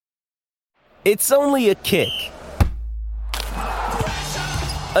It's only a kick,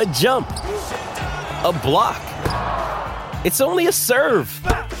 a jump, a block. It's only a serve.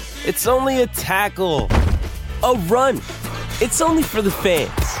 It's only a tackle, a run. It's only for the fans.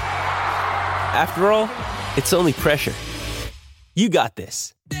 After all, it's only pressure. You got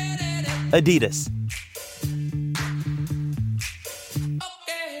this. Adidas.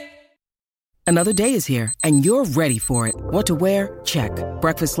 Another day is here, and you're ready for it. What to wear? Check.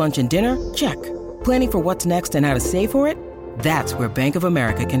 Breakfast, lunch, and dinner? Check. Planning for what's next and how to save for it? That's where Bank of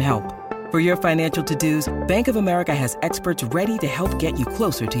America can help. For your financial to-dos, Bank of America has experts ready to help get you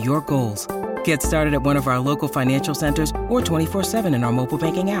closer to your goals. Get started at one of our local financial centers or 24/7 in our mobile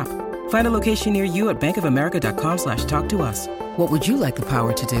banking app. Find a location near you at bankofamerica.com/talktous. What would you like the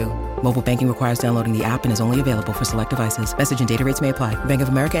power to do? Mobile banking requires downloading the app and is only available for select devices. Message and data rates may apply. Bank of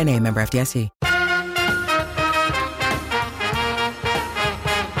America N.A., member FDIC.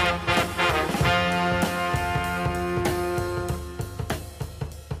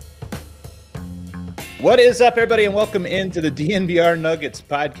 What is up, everybody, and welcome into the DNVR Nuggets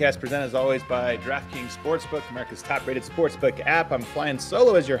podcast, presented as always by DraftKings Sportsbook, America's top-rated sportsbook app. I'm flying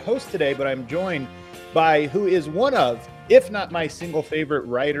solo as your host today, but I'm joined by who is one of, if not my single favorite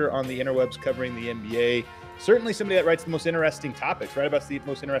writer on the interwebs covering the NBA. Certainly somebody that writes the most interesting topics, right about the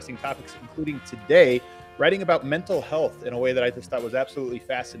most interesting topics, including today, writing about mental health in a way that I just thought was absolutely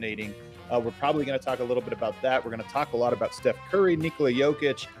fascinating. We're probably going to talk a little bit about that. We're going to talk a lot about Steph Curry, Nikola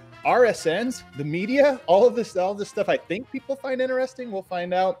Jokic, RSNs, the media, all this stuff I think people find interesting. We'll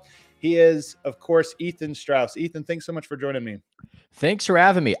find out. He is, of course, Ethan Strauss. Ethan, thanks so much for joining me. Thanks for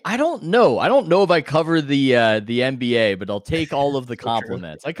having me. I don't know if I cover the NBA, but I'll take all of the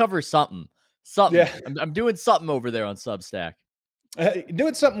compliments. I cover something. Yeah. I'm doing something over there on Substack.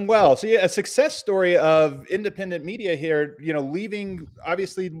 Doing something well. So yeah, a success story of independent media here, leaving,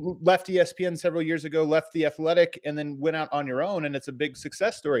 obviously left ESPN several years ago, left The Athletic, and then went out on your own. And it's a big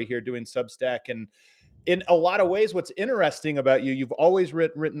success story here doing Substack. And in a lot of ways, what's interesting about you've always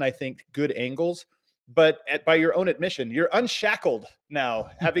written, I think, good angles, but by your own admission, you're unshackled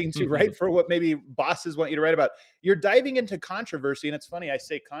now, having to write for what maybe bosses want you to write about. You're diving into controversy. And it's funny, I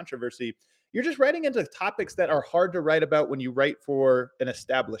say controversy. You're just writing into topics that are hard to write about when you write for an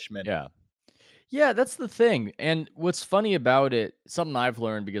establishment. Yeah, that's the thing. And what's funny about it, something I've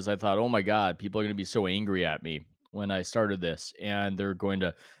learned, because I thought, oh my God, people are going to be so angry at me when I started this and they're going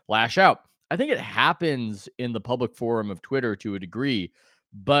to lash out. I think it happens in the public forum of Twitter to a degree,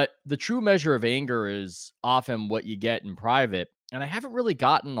 but the true measure of anger is often what you get in private. And I haven't really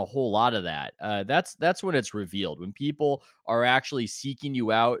gotten a whole lot of that. That's when it's revealed, when people are actually seeking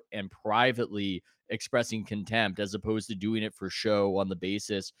you out and privately expressing contempt, as opposed to doing it for show on the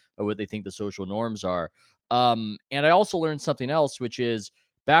basis of what they think the social norms are. And I also learned something else, which is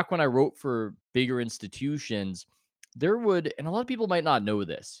back when I wrote for bigger institutions, there would, and a lot of people might not know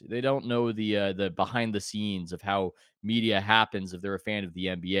this, they don't know the behind the scenes of how media happens if they're a fan of the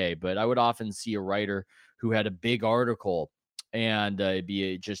NBA. But I would often see a writer who had a big article and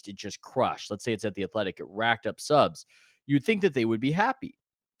it just crushed. Let's say it's at The Athletic, it racked up subs. You'd think that they would be happy,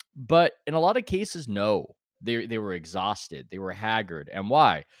 but in a lot of cases, no, they were exhausted, they were haggard. And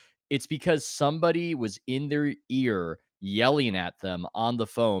why? It's because somebody was in their ear yelling at them on the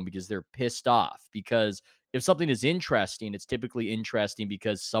phone because they're pissed off. Because if something is interesting, it's typically interesting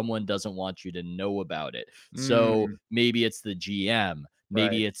because someone doesn't want you to know about it. So maybe it's the GM,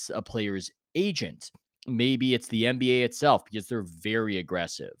 maybe it's a player's agent, maybe it's the NBA itself, because they're very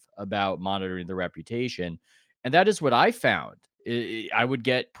aggressive about monitoring the reputation. And that is what I found. I would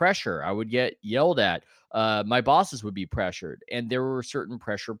get pressure. I would get yelled at. My bosses would be pressured. And there were certain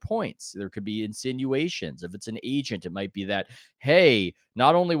pressure points. There could be insinuations. If it's an agent, it might be that, hey,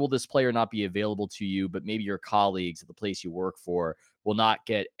 not only will this player not be available to you, but maybe your colleagues at the place you work for will not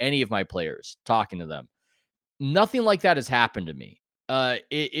get any of my players talking to them. Nothing like that has happened to me.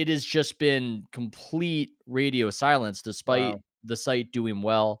 It has just been complete radio silence, despite the site doing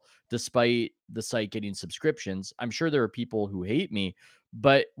well, despite the site getting subscriptions. I'm sure there are people who hate me,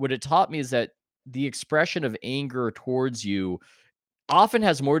 but what it taught me is that the expression of anger towards you often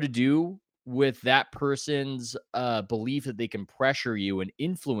has more to do with that person's belief that they can pressure you and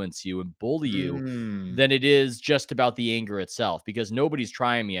influence you and bully you than it is just about the anger itself, because nobody's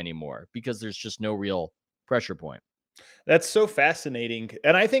trying me anymore because there's just no pressure point. That's so fascinating.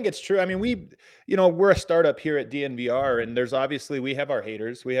 And I think it's true. I mean, we're a startup here at DNVR, and we have our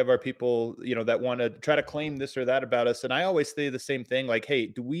haters. We have our people, that want to try to claim this or that about us. And I always say the same thing, like, hey,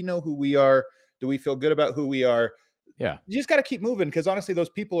 do we know who we are? Do we feel good about who we are? Yeah. You just got to keep moving, because honestly, those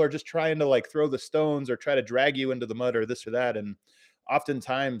people are just trying to throw the stones or try to drag you into the mud or this or that. And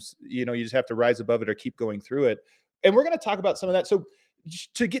oftentimes, you just have to rise above it or keep going through it. And we're going to talk about some of that. So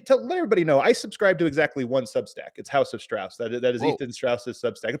to let everybody know, I subscribe to exactly one Substack. It's House of Strauss. That is Whoa. Ethan Strauss's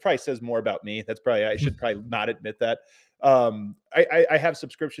Substack. It probably says more about me. I should probably not admit that. I have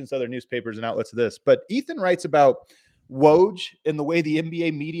subscriptions to other newspapers and outlets of this, but Ethan writes about Woj and the way the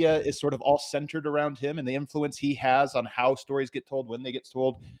NBA media is sort of all centered around him and the influence he has on how stories get told, when they get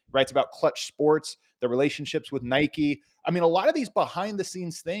told. Writes about Clutch Sports, the relationships with Nike. I mean, a lot of these behind the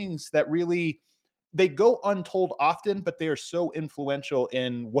scenes things that really, they go untold often, but they are so influential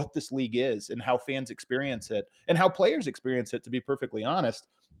in what this league is and how fans experience it and how players experience it, to be perfectly honest.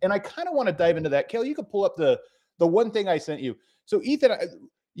 And I kind of want to dive into that. Kelly, you could pull up the one thing I sent you. So Ethan,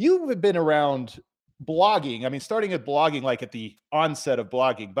 you have been around blogging. I mean, starting at blogging, like at the onset of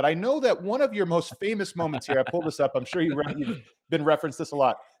blogging, but I know that one of your most famous moments here, I pulled this up. I'm sure you've been referenced this a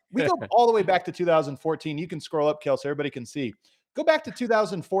lot. We go all the way back to 2014. You can scroll up, Kel, so everybody can see. Go back to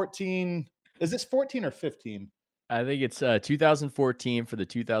 2014. Is this 14 or 15? I think it's 2014 for the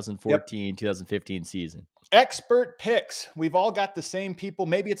 2014-2015 season. Expert picks. We've all got the same people.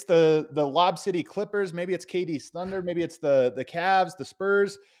 Maybe it's the Lob City Clippers. Maybe it's KD's Thunder. Maybe it's the Cavs, the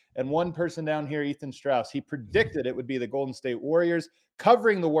Spurs, and one person down here, Ethan Strauss. He predicted it would be the Golden State Warriors,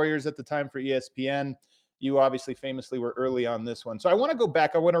 covering the Warriors at the time for ESPN. You obviously famously were early on this one. So I want to go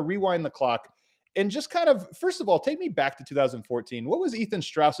back. I want to rewind the clock. And just kind of, first of all, take me back to 2014. What was Ethan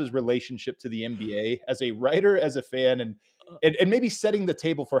Strauss's relationship to the NBA as a writer, as a fan, and maybe setting the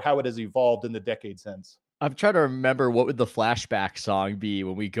table for how it has evolved in the decade since? I'm trying to remember what would the flashback song be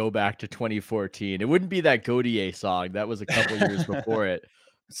when we go back to 2014. It wouldn't be that Gaudier song. That was a couple years before it.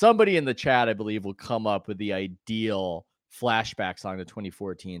 Somebody in the chat, I believe, will come up with the ideal flashback song to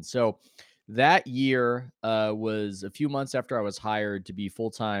 2014. So that year was a few months after I was hired to be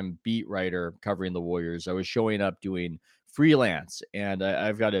full-time beat writer covering the Warriors. I was showing up doing freelance, and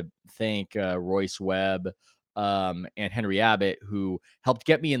I've got to thank Royce Webb and Henry Abbott, who helped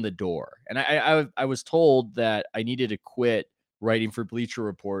get me in the door. And I was told that I needed to quit writing for Bleacher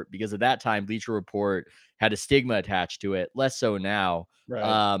Report because at that time Bleacher Report had a stigma attached to it, less so now.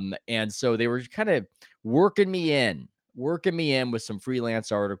 Right. And so they were kind of working me in with some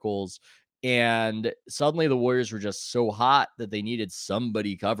freelance articles. And suddenly the Warriors were just so hot that they needed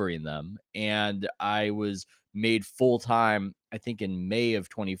somebody covering them. And I was made full-time, I think in May of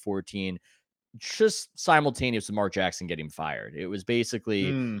 2014, just simultaneous with Mark Jackson getting fired. It was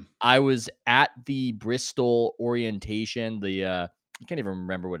basically, I was at the Bristol orientation, I can't even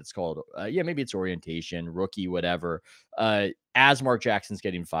remember what it's called. Yeah, maybe it's orientation, rookie, whatever, as Mark Jackson's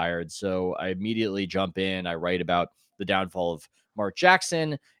getting fired. So I immediately jump in. I write about the downfall of Mark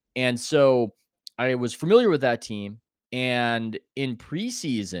Jackson. And so I was familiar with that team. And in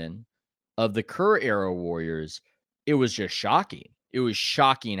preseason of the Kerr era Warriors, it was just shocking. It was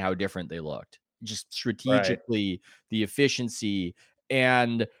shocking how different they looked, just strategically, the efficiency.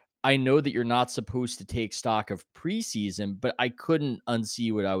 And I know that you're not supposed to take stock of preseason, but I couldn't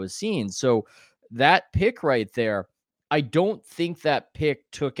unsee what I was seeing. So that pick right there, I don't think that pick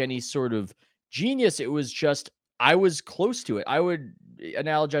took any sort of genius. It was just, I was close to it. I would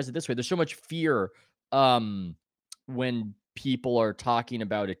analogize it this way. There's so much fear when people are talking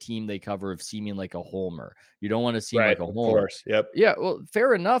about a team they cover of seeming like a homer. You don't want to seem like a homer. Of course. Yep. Yeah, well,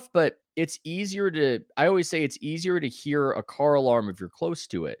 fair enough, but it's easier I always say it's easier to hear a car alarm if you're close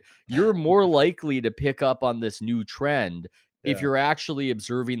to it. You're more likely to pick up on this new trend if you're actually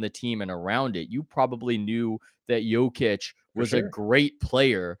observing the team and around it. You probably knew that Jokic was a great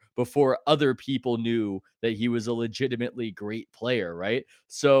player before other people knew that he was a legitimately great player, right?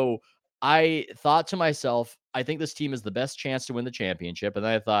 So I thought to myself, I think this team is the best chance to win the championship. And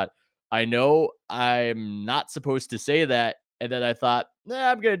then I thought, I know I'm not supposed to say that. And then I thought,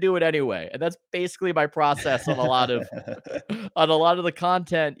 I'm going to do it anyway. And that's basically my process on a lot of the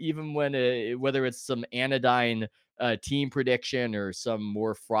content, even when whether it's some anodyne team prediction or some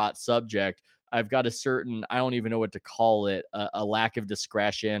more fraught subject. I've got a certain, I don't even know what to call it, a lack of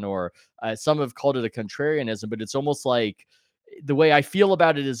discretion, or some have called it a contrarianism, but it's almost like, the way I feel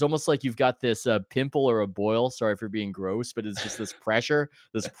about it is almost like you've got this pimple or a boil. Sorry for being gross, but it's just this pressure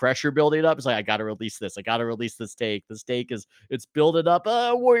building up. It's like, I got to release this. I got to release this take. This take it's building up.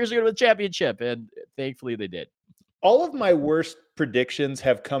 Warriors are going to win the championship. And thankfully they did. All of my worst predictions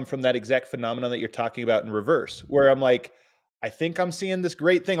have come from that exact phenomenon that you're talking about in reverse, where I'm like, I think I'm seeing this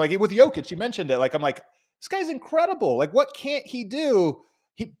great thing. Like with Jokic, you mentioned it. Like, I'm like, this guy's incredible. Like, what can't he do?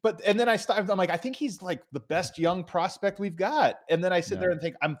 And then I'm like, I think he's like the best young prospect we've got. And then I sit there and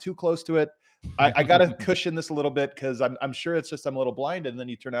think, I'm too close to it. I got to cushion this a little bit because I'm sure it's just I'm a little blinded. And then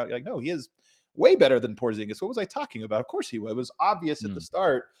you turn out, you're like, no, he is way better than Porzingis. What was I talking about? Of course he was. It was obvious at the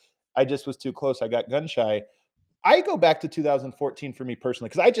start. I just was too close. I got gun shy. I go back to 2014 for me personally,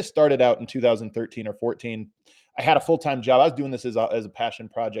 because I just started out in 2013 or 14. I had a full-time job. I was doing this as a passion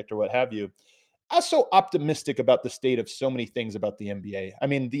project or what have you. I was so optimistic about the state of so many things about the NBA. I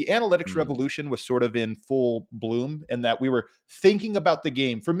mean, the analytics revolution was sort of in full bloom, in that we were thinking about the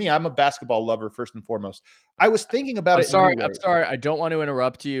game. For me, I'm a basketball lover first and foremost. I was thinking about I'm sorry. I don't want to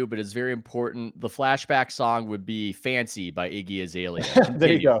interrupt you, but it's very important. The flashback song would be "Fancy" by Iggy Azalea.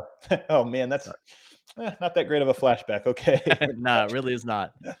 There you go. Oh man, that's not that great of a flashback. Okay. Nah, it really is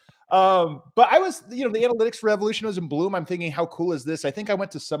not. But I was, the analytics revolution was in bloom. I'm thinking, how cool is this? I think I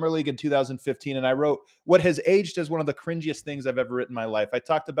went to Summer League in 2015 and I wrote what has aged as one of the cringiest things I've ever written in my life. I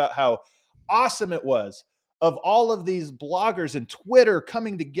talked about how awesome it was of all of these bloggers and Twitter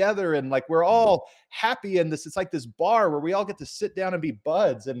coming together, and like we're all happy in this. It's like this bar where we all get to sit down and be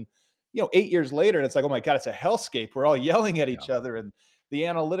buds. And 8 years later, and it's like, oh my God, it's a hellscape. We're all yelling at each other, and the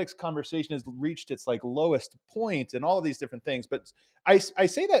analytics conversation has reached its like lowest point, and all of these different things. But I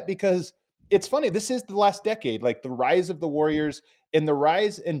say that because it's funny. This is the last decade, like the rise of the Warriors and the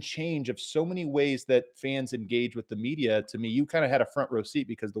rise and change of so many ways that fans engage with the media. To me, you kind of had a front row seat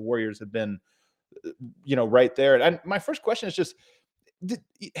because the Warriors have been, right there. And my first question is just,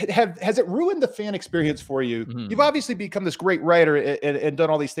 has it ruined the fan experience for you? You've obviously become this great writer and done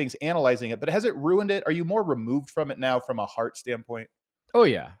all these things analyzing it, but has it ruined it? Are you more removed from it now from a heart standpoint? Oh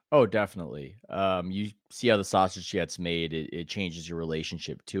yeah. Oh, definitely. You see how the sausage gets made, it changes your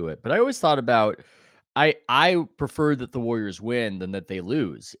relationship to it. But I always thought about, I prefer that the Warriors win than that they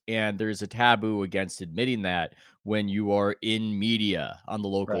lose. And there's a taboo against admitting that when you are in media on the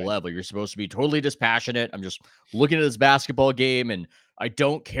local level. You're supposed to be totally dispassionate. I'm just looking at this basketball game and I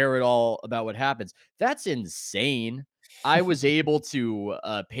don't care at all about what happens. That's insane. I was able to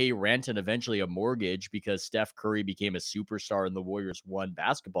pay rent and eventually a mortgage because Steph Curry became a superstar and the Warriors won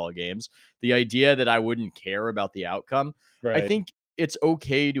basketball games. The idea that I wouldn't care about the outcome, I think it's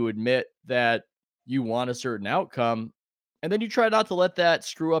okay to admit that you want a certain outcome, and then you try not to let that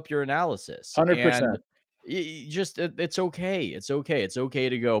screw up your analysis. 100%. And it's okay. It's okay. It's okay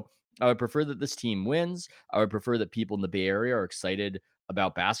to go, I would prefer that this team wins. I would prefer that people in the Bay Area are excited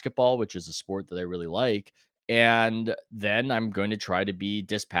about basketball, which is a sport that I really like. And then I'm going to try to be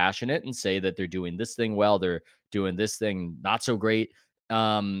dispassionate and say that they're doing this thing well, they're doing this thing not so great.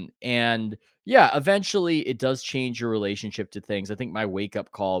 And yeah, eventually it does change your relationship to things. I think my wake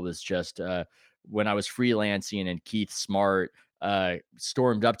up call was just when I was freelancing and Keith Smart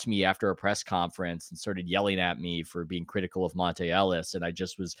stormed up to me after a press conference and started yelling at me for being critical of Monte Ellis. And I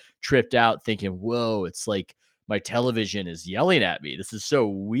just was tripped out thinking, whoa, it's like my television is yelling at me. This is so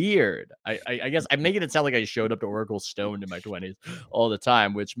weird. I guess I'm making it sound like I showed up to Oracle stoned in my 20s all the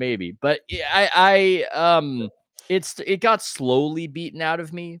time, which maybe, but it got slowly beaten out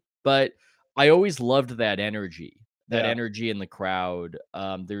of me, but I always loved that energy in the crowd.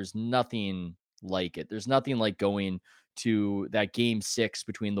 There's nothing like it. There's nothing like going to that game 6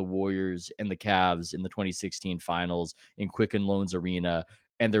 between the Warriors and the Cavs in the 2016 finals in Quicken Loans Arena,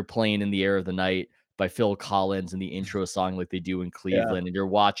 and they're playing In the Air of the Night by Phil Collins and the intro song like they do in Cleveland. And you're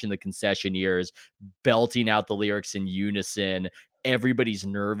watching the concessionaires belting out the lyrics in unison. Everybody's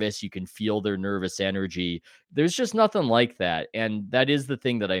nervous. You can feel their nervous energy. There's just nothing like that. And that is the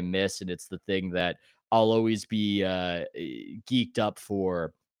thing that I miss. And it's the thing that I'll always be geeked up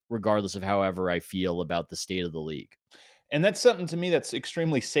for, regardless of however I feel about the state of the league. And that's something to me that's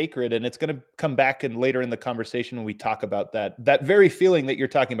extremely sacred. And it's going to come back in later in the conversation when we talk about that very feeling that you're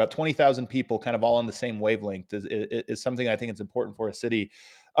talking about, 20,000 people kind of all on the same wavelength is something I think it's important for a city.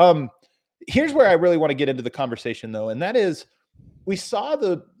 Here's where I really want to get into the conversation though. And that is, we saw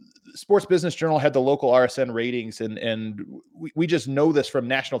the Sports Business Journal had the local RSN ratings, and we just know this from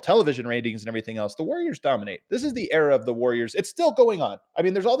national television ratings and everything else. The Warriors dominate. This is the era of the Warriors. It's still going on. I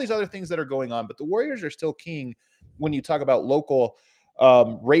mean, there's all these other things that are going on, but the Warriors are still king when you talk about local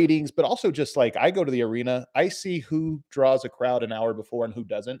ratings, but also just like I go to the arena, I see who draws a crowd an hour before and who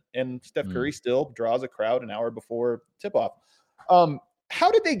doesn't. And Steph Curry still draws a crowd an hour before tip-off. How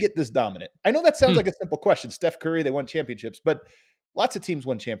did they get this dominant? I know that sounds like a simple question. Steph Curry, they won championships, but lots of teams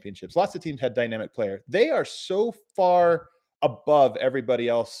won championships. Lots of teams had dynamic player. They are so far above everybody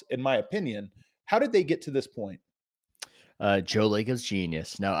else, in my opinion. How did they get to this point? Joe Laco's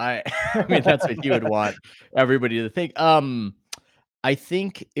genius. No, I mean, that's what you would want everybody to think. I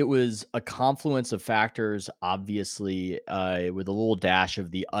think it was a confluence of factors, obviously, with a little dash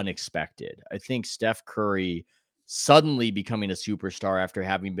of the unexpected. I think Steph Curry suddenly becoming a superstar after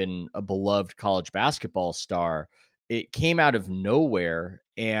having been a beloved college basketball star, it came out of nowhere.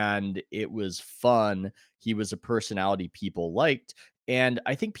 and it was fun. He was a personality people liked. And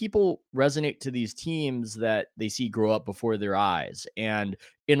I think people resonate to these teams that they see grow up before their eyes. And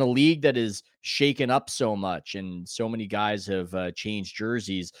in a league that is shaken up so much and so many guys have changed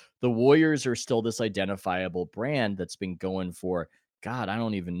jerseys, the Warriors are still this identifiable brand that's been going for, God, I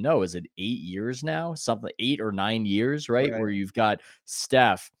don't even know. Is it 8 years now? Something 8 or 9 years, right? Right. Where you've got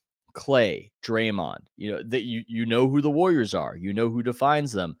Steph, Clay, Draymond, that you know who the Warriors are, you know who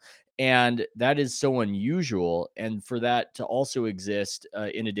defines them. And that is so unusual. And for that to also exist,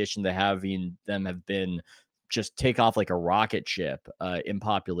 in addition to having them have been just take off like a rocket ship in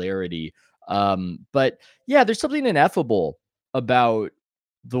popularity. But yeah, there's something ineffable about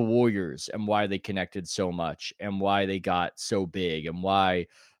the Warriors and why they connected so much and why they got so big and why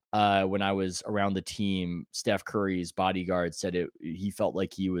when I was around the team, Steph Curry's bodyguard said he felt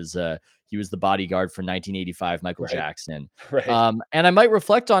like he was the bodyguard for 1985 Michael Right. Jackson. Right. And I might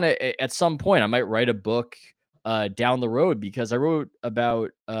reflect on it at some point. I might write a book down the road because I wrote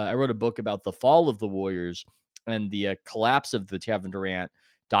a book about the fall of the Warriors and the collapse of the Kevin Durant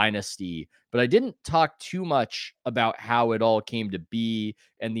dynasty, but I didn't talk too much about how it all came to be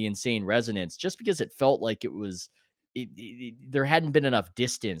and the insane resonance, just because it felt like there hadn't been enough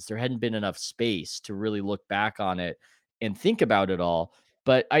distance, there hadn't been enough space to really look back on it and think about it all.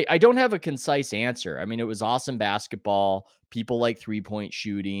 But I don't have a concise answer. I mean, it was awesome basketball. People like 3-point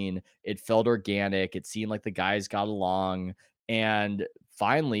shooting. It felt organic. It seemed like the guys got along. And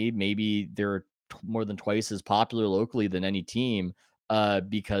finally, maybe they're more than twice as popular locally than any team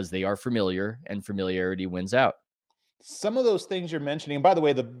because they are familiar and familiarity wins out. Some of those things you're mentioning, and by the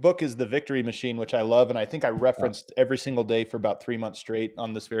way, the book is The Victory Machine, which I love. And I think I referenced every single day for about 3 months straight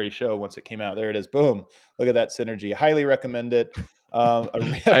on this very show once it came out. There it is. Boom. Look at that synergy. Highly recommend it.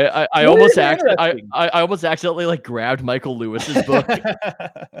 I almost accidentally like grabbed Michael Lewis's book,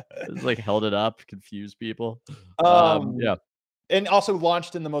 just, like held it up, confused people. Yeah. And also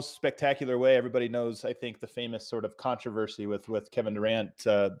launched in the most spectacular way. Everybody knows, I think, the famous sort of controversy with Kevin Durant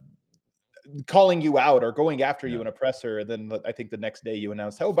calling you out or going after you in a presser. And then I think the next day you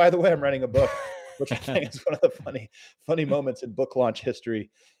announced, oh, by the way, I'm writing a book, which I think is one of the funny moments in book launch history.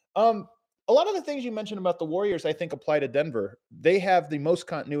 A lot of the things you mentioned about the Warriors, I think, apply to Denver. They have the most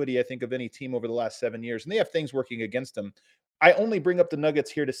continuity, I think, of any team over the last 7 years, and they have things working against them. I only bring up the Nuggets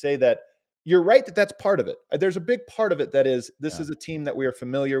here to say that you're right that that's part of it. There's a big part of it that is this is a team that we are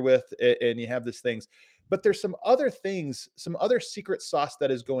familiar with, and you have these things. But there's some other things, some other secret sauce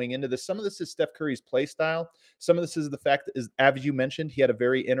that is going into this. Some of this is Steph Curry's play style. Some of this is the fact that, as you mentioned, he had a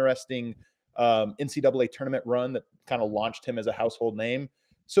very interesting NCAA tournament run that kind of launched him as a household name.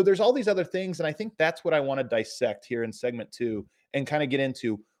 So there's all these other things, and I think that's what I want to dissect here in segment 2 and kind of get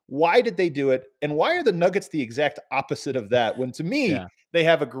into. Why did they do it? And why are the Nuggets the exact opposite of that? When to me, they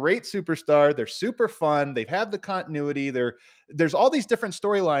have a great superstar. They're super fun. They've had the continuity. There's all these different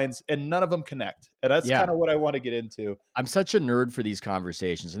storylines and none of them connect. And that's kind of what I want to get into. I'm such a nerd for these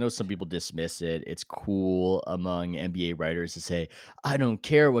conversations. I know some people dismiss it. It's cool among NBA writers to say, I don't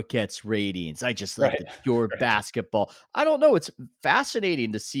care what gets ratings. I just like the pure basketball. I don't know. It's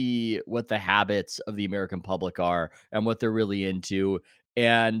fascinating to see what the habits of the American public are and what they're really into.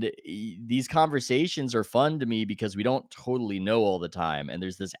 And these conversations are fun to me because we don't totally know all the time. And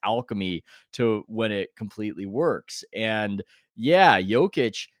there's this alchemy to when it completely works. And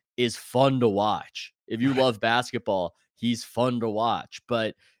Jokic is fun to watch. If you love basketball, he's fun to watch.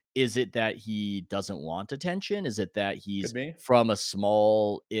 But is it that he doesn't want attention? Is it that he's from a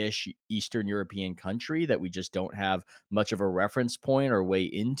small-ish Eastern European country that we just don't have much of a reference point or way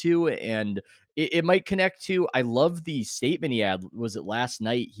into? And it might connect to, I love the statement he had. Was it last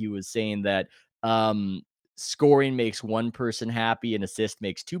night? He was saying that scoring makes one person happy and assist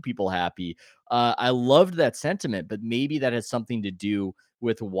makes two people happy. I loved that sentiment, but maybe that has something to do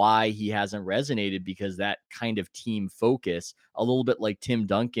with why he hasn't resonated, because that kind of team focus, a little bit like Tim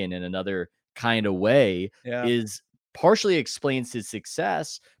Duncan in another kind of way, is partially explains his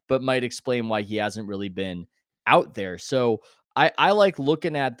success, but might explain why he hasn't really been out there. So I like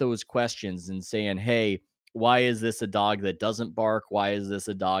looking at those questions and saying, hey, why is this a dog that doesn't bark? Why is this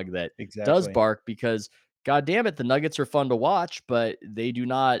a dog that does bark? Because God damn it, the Nuggets are fun to watch, but they do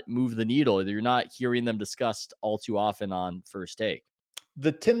not move the needle. You're not hearing them discussed all too often on First Take.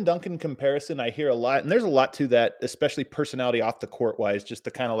 The Tim Duncan comparison, I hear a lot, and there's a lot to that, especially personality off the court wise, just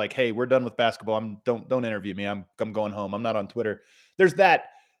to kind of like, hey, we're done with basketball. Don't interview me. I'm going home. I'm not on Twitter. There's that.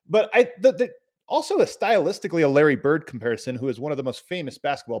 But also stylistically a Larry Bird comparison, who is one of the most famous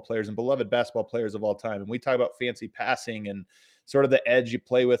basketball players and beloved basketball players of all time. And we talk about fancy passing and sort of the edge you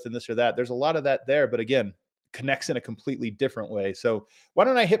play with and this or that. There's a lot of that there. But again, connects in a completely different way. So why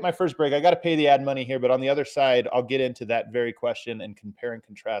don't I hit my first break? I got to pay the ad money here, but on the other side, I'll get into that very question and compare and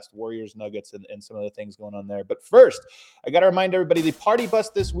contrast Warriors, Nuggets, and some of the things going on there. But first, I got to remind everybody, the party bus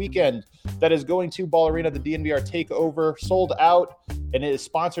this weekend that is going to Ball Arena, the DNVR Takeover, sold out, and it is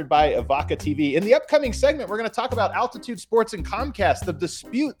sponsored by Avaca TV. In the upcoming segment, we're going to talk about Altitude Sports and Comcast, the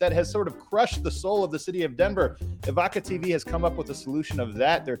dispute that has sort of crushed the soul of the city of Denver. Avaca TV has come up with a solution of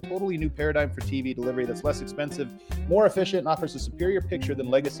that. They're a totally new paradigm for TV delivery that's less expensive, more efficient, and offers a superior picture than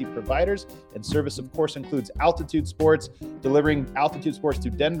legacy providers. And service, of course, includes Altitude Sports, delivering Altitude Sports to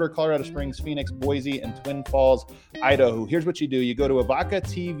Denver, Colorado Springs, Phoenix, Boise, and Twin Falls, Idaho. Here's what you do. You go to Avaca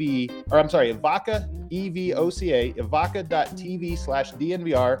TV, Avaca, EVOCA,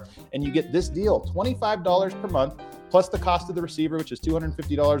 avaca.tv/DNVR, and you get this deal, $25 per month, plus the cost of the receiver, which is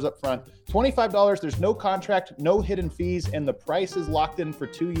 $250 up front. $25, there's no contract, no hidden fees, and the price is locked in for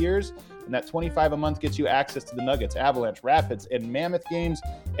 2 years. And that $25 a month gets you access to the Nuggets, Avalanche, Rapids, and Mammoth games,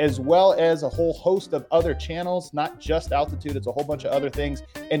 as well as a whole host of other channels, not just Altitude. It's a whole bunch of other things.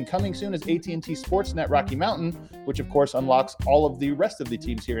 And coming soon is AT&T Sportsnet Rocky Mountain, which of course unlocks all of the rest of the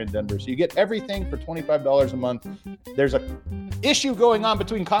teams here in Denver. So you get everything for $25 a month. There's a issue going on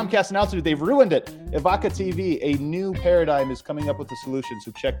between Comcast and Altitude. They've ruined it. Avaca TV, a new paradigm, is coming up with a solution, so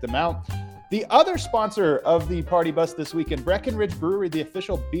check them out. The other sponsor of the party bus this weekend, Breckenridge Brewery, the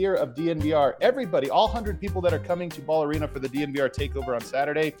official beer of DNVR. Everybody, all 100 people that are coming to Ball Arena for the DNVR takeover on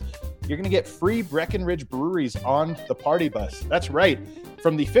Saturday, you're going to get free Breckenridge breweries on the party bus. That's right.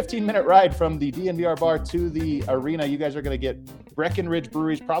 From the 15-minute ride from the DNVR bar to the arena, you guys are going to get Breckenridge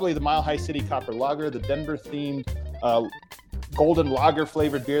breweries, probably the Mile High City Copper Lager, the Denver-themed golden lager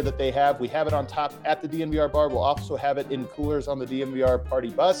flavored beer that they have. We have it on top at the DNVR bar. We'll also have it in coolers on the DNVR party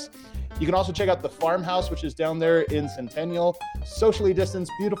bus. You can also check out the farmhouse, which is down there in Centennial. Socially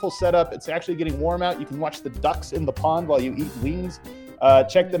distanced, beautiful setup. It's actually getting warm out. You can watch the ducks in the pond while you eat wings.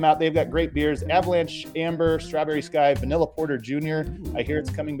 Check them out. They've got great beers. Avalanche, Amber, Strawberry Sky, Vanilla Porter Jr. I hear it's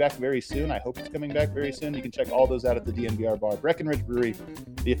coming back very soon. I hope it's coming back very soon. You can check all those out at the DNVR bar. Breckenridge Brewery,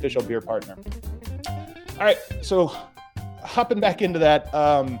 the official beer partner. All right, so hopping back into that.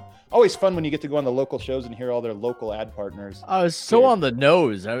 Always fun when you get to go on the local shows and hear all their local ad partners. I was so on the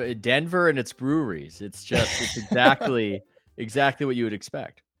nose. Denver and its breweries. It's exactly what you would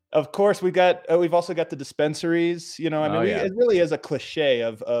expect. Of course, we've also got the dispensaries. You know, it really is a cliche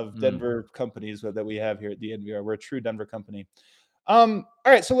of Denver companies that we have here at the DNVR. We're a true Denver company. All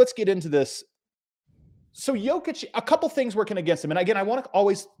right, so let's get into this. So Jokic, a couple things working against him. And again, I want to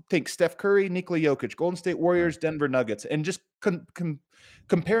always think Steph Curry, Nikola Jokic, Golden State Warriors, Denver Nuggets, and just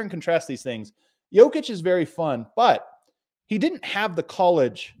compare and contrast these things. Jokic is very fun, but he didn't have the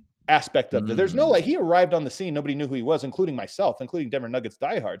college aspect of it. There's no, he arrived on the scene. Nobody knew who he was, including myself, including Denver Nuggets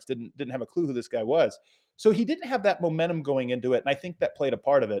diehards, didn't have a clue who this guy was. So he didn't have that momentum going into it. And I think that played a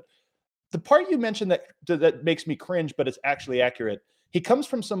part of it. The part you mentioned that makes me cringe, but it's actually accurate. He comes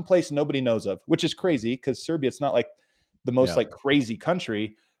from some place nobody knows of, which is crazy because Serbia, it's not like the most crazy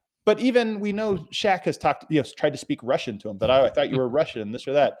country. But even we know Shaq has tried to speak Russian to him, that I thought you were Russian, this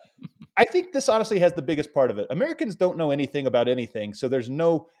or that. I think this honestly has the biggest part of it. Americans don't know anything about anything. So there's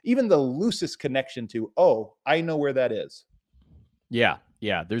no, even the loosest connection to, oh, I know where that is. Yeah.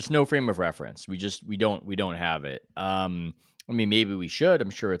 There's no frame of reference. We don't have it. Maybe we should.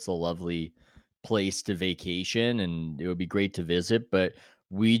 I'm sure it's a lovely place to vacation and it would be great to visit, but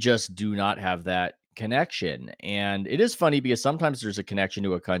we just do not have that connection. And it is funny because sometimes there's a connection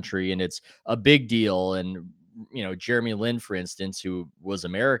to a country and it's a big deal. And, Jeremy Lin, for instance, who was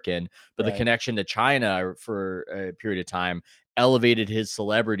American, but the connection to China for a period of time elevated his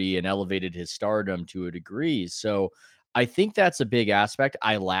celebrity and elevated his stardom to a degree. So I think that's a big aspect.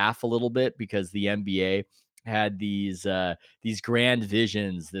 I laugh a little bit because the NBA had these grand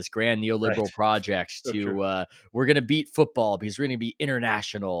visions, this grand neoliberal project to we're going to beat football because we're going to be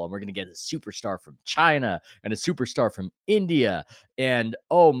international and we're going to get a superstar from China and a superstar from India. And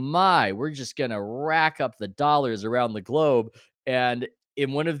oh my, we're just going to rack up the dollars around the globe. And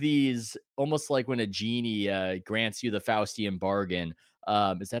in one of these, almost like when a genie grants you the Faustian bargain,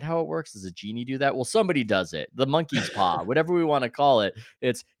 is that how it works? Does a genie do that? Well, somebody does it. The monkey's paw, whatever we want to call it.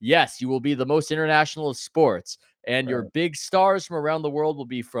 It's yes, you will be the most international of sports, and your big stars from around the world will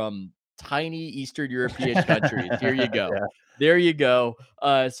be from tiny Eastern European countries. Here you go. There you go.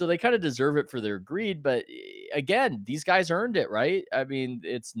 So they kind of deserve it for their greed, but again, these guys earned it, right? I mean,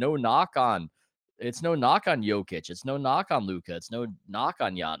 it's no knock on Jokic. It's no knock on Luka. It's no knock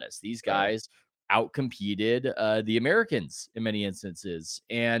on Giannis. These guys outcompeted the Americans in many instances.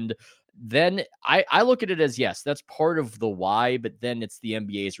 And then I look at it as, yes, that's part of the why, but then it's the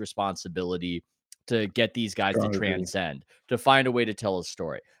NBA's responsibility to get these guys to Strong agree. transcend, to find a way to tell a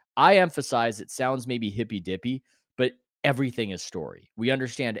story. I emphasize it sounds maybe hippy dippy, but everything is story. We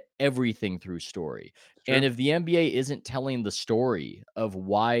understand everything through story. And Sure. if the NBA isn't telling the story of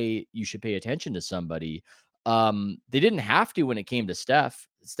why you should pay attention to somebody, they didn't have to when it came to Steph.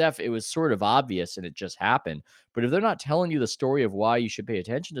 Steph, it was sort of obvious and it just happened. But if they're not telling you the story of why you should pay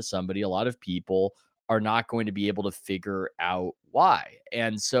attention to somebody, a lot of people are not going to be able to figure out why.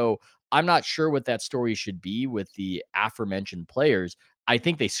 And so I'm not sure what that story should be with the aforementioned players. I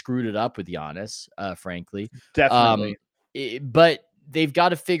think they screwed it up with Giannis, frankly. Definitely. But they've got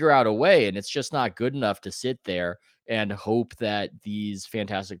to figure out a way, and it's just not good enough to sit there and hope that these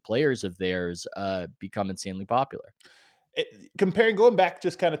fantastic players of theirs become insanely popular. Going back,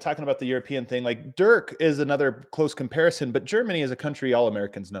 just kind of talking about the European thing, like Dirk is another close comparison, but Germany is a country all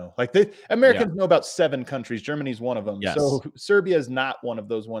Americans know. Like Americans know about 7 countries. Germany's one of them. Yes. So Serbia is not one of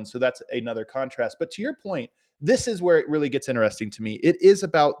those ones. So that's another contrast. But to your point, this is where it really gets interesting to me. It is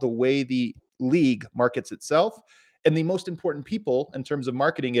about the way the league markets itself. And the most important people in terms of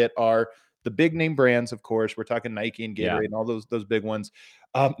marketing it are the big name brands, of course. We're talking Nike and Gatorade and all those big ones.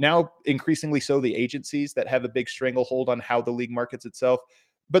 Now, increasingly so, the agencies that have a big stranglehold on how the league markets itself.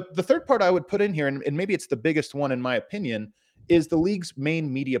 But the third part I would put in here, and maybe it's the biggest one in my opinion, is the league's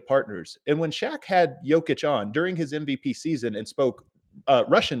main media partners. And when Shaq had Jokic on during his MVP season and spoke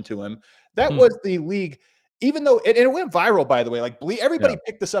Russian to him, that was the league. Even though it went viral, by the way, like everybody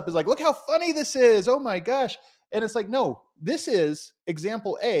picked this up as like, look how funny this is. Oh my gosh. And it's like, no, this is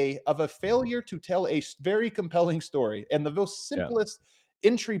example A of a failure to tell a very compelling story and the most simplest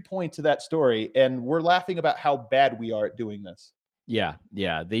entry point to that story. And we're laughing about how bad we are at doing this. Yeah.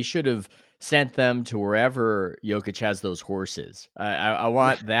 They should have sent them to wherever Jokic has those horses. I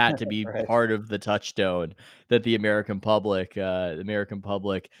want that to be Right. part of the touchstone that the American public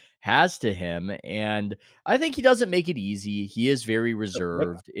has to him. And I think he doesn't make it easy. He is very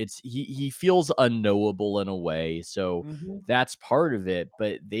reserved. He feels unknowable in a way. So that's part of it.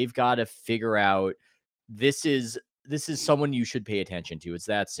 But they've got to figure out this is someone you should pay attention to. It's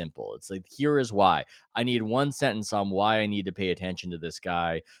that simple. It's like, here is why. I need one sentence on why I need to pay attention to this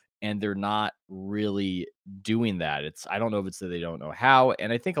guy. And they're not really doing that. I don't know if it's that they don't know how.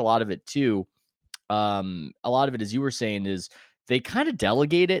 And I think a lot of it too, as you were saying, is they kind of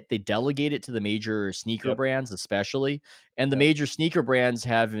delegate it. They delegate it to the major sneaker brands, especially. And the major sneaker brands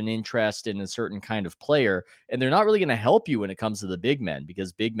have an interest in a certain kind of player, and they're not really going to help you when it comes to the big men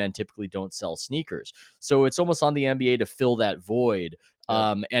because big men typically don't sell sneakers. So it's almost on the NBA to fill that void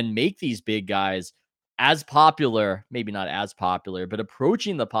and make these big guys as popular, maybe not as popular, but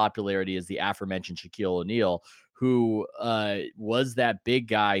approaching the popularity as the aforementioned Shaquille O'Neal, who was that big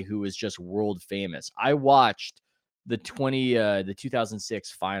guy who was just world famous. I watched the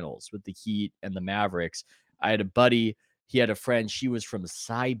 2006 finals with the Heat and the Mavericks. I had a buddy, he had a friend, she was from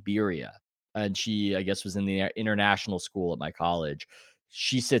Siberia, and she, I guess, was in the international school at my college.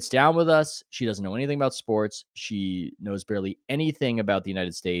 She sits down with us. She doesn't know anything about sports. She knows barely anything about the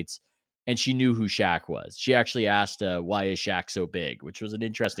United States. And she knew who Shaq was. She actually asked, "Why is Shaq so big?" Which was an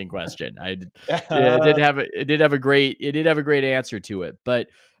interesting question. It did have a great answer to it. But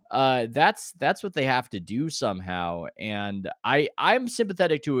that's what they have to do somehow. And I'm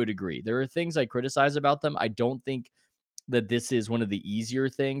sympathetic to a degree. There are things I criticize about them. I don't think that this is one of the easier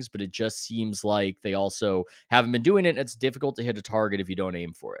things, but it just seems like they also haven't been doing it. And it's difficult to hit a target if you don't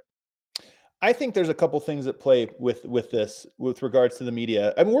aim for it. I think there's a couple things at play with this with regards to the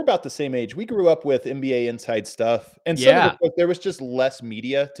media. I mean, we're about the same age. We grew up with NBA inside stuff, and there was just less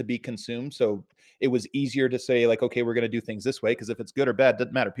media to be consumed. So it was easier to say like, okay, we're going to do things this way because if it's good or bad,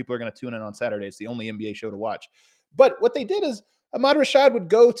 doesn't matter. People are going to tune in on Saturday. It's the only NBA show to watch. But what they did is Ahmad Rashad would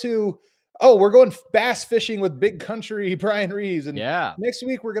go to, oh, we're going bass fishing with Big Country Brian Reeves, and next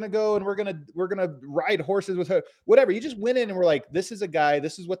week we're gonna go and we're gonna ride horses with her. Whatever. You just went in and we're like, this is a guy.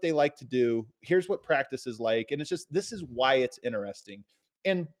 This is what they like to do. Here's what practice is like, and it's just this is why it's interesting.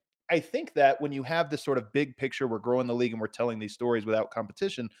 And I think that when you have this sort of big picture, we're growing the league and we're telling these stories without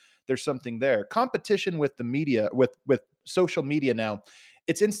competition. There's something there. Competition with the media, with social media now,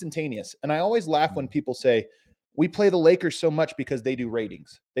 it's instantaneous. And I always laugh when people say, we play the Lakers so much because they do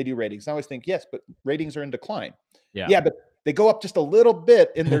ratings. They do ratings. I always think, yes, but ratings are in decline. Yeah, but they go up just a little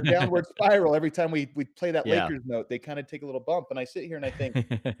bit in their downward spiral every time we play that Lakers note. They kind of take a little bump. And I sit here and I think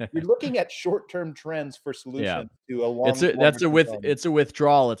you're looking at short-term trends for solutions to a long. It's a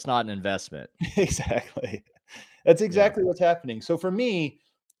withdrawal. It's not an investment. Exactly. That's exactly what's happening. So for me,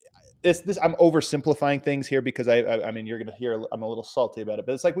 I'm oversimplifying things here because I mean, you're going to hear I'm a little salty about it,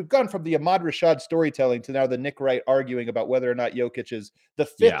 but it's like we've gone from the Ahmad Rashad storytelling to now the Nick Wright arguing about whether or not Jokic is the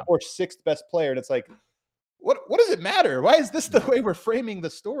fifth Yeah. or sixth best player. And it's like, what does it matter? Why is this the way we're framing the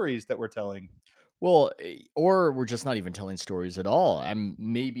stories that we're telling? Well, or we're just not even telling stories at all. I'm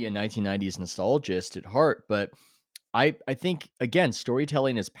maybe a 1990s nostalgist at heart, but I think again,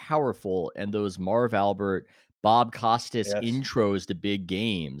 storytelling is powerful, and those Marv Albert, Bob Costas Yes. intros to big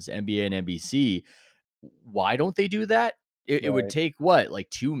games, NBA and NBC, why don't they do that? It would Right. take what, like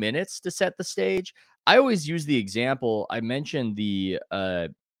 2 minutes to set the stage? I always use the example, I mentioned the,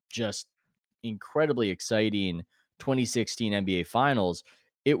 just incredibly exciting 2016 NBA Finals.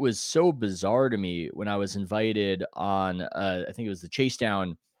 It was so bizarre to me when I was invited on, I think it was the Chase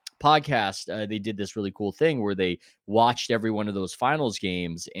Down podcast. They did this really cool thing where they watched every one of those finals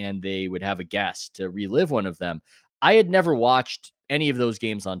games and they would have a guest to relive one of them. I had never watched any of those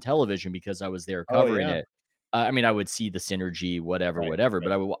games on television because I was there Oh covering yeah. it. I mean, I would see the synergy, whatever, Right. whatever, but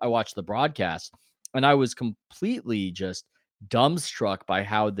Right. I watched the broadcast and I was completely just dumbstruck by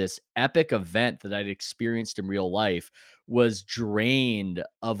how this epic event that I'd experienced in real life was drained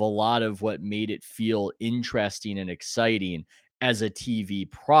of a lot of what made it feel interesting and exciting as a TV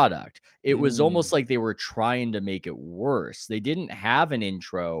product. It was Mm, almost like they were trying to make it worse. They didn't have an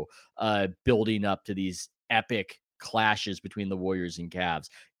intro building up to these epic clashes between the Warriors and Cavs.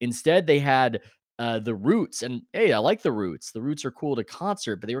 Instead, they had the Roots, and hey, I like the Roots. The Roots are cool to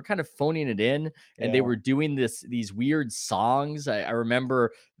concert, but they were kind of phoning it in, and they yeah. were doing these weird songs. I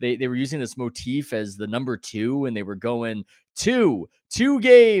remember they were using this motif as the number two, and they were going two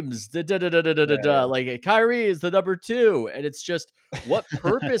games, da, da, da, da, da, da, da, Yeah. da. Yeah. Like Kyrie is the number two, and it's just what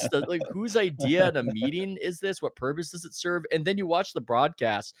purpose does like whose idea at a meeting is this? What purpose does it serve? And then you watch the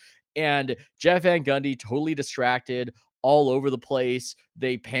broadcast, and Jeff Van Gundy totally distracted, all over the place.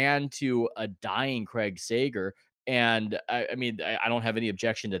 They pan to a dying Craig Sager. And I mean, I don't have any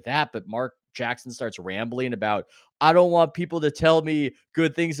objection to that, but Mark Jackson starts rambling about, I don't want people to tell me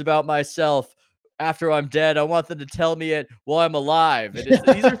good things about myself after I'm dead. I want them to tell me it while I'm alive. And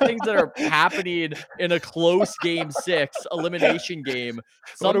these are things that are happening in a close game six elimination game,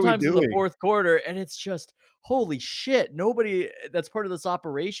 What are we sometimes in the doing? fourth quarter. And it's just, holy shit, nobody that's part of this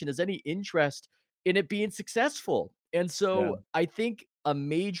operation has any interest in it being successful. And Yeah. so I think a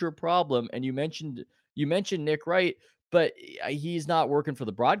major problem, and you mentioned Nick Wright, but he's not working for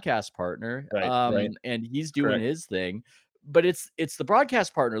the broadcast partner, Right. Right. and he's doing Correct. his thing. But it's the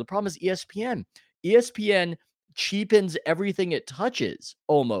broadcast partner. The problem is ESPN. ESPN cheapens everything it touches Yeah.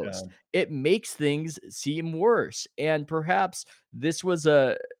 almost. It makes things seem worse. And perhaps this was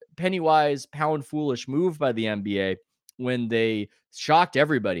a penny wise, pound foolish move by the NBA when they shocked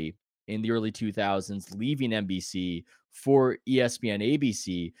everybody in the early 2000s, leaving NBC for ESPN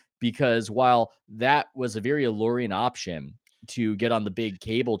ABC, because while that was a very alluring option to get on the big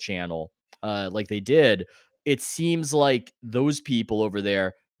cable channel like they did, it seems like those people over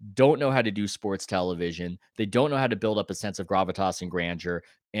there don't know how to do sports television. They don't know how to build up a sense of gravitas and grandeur.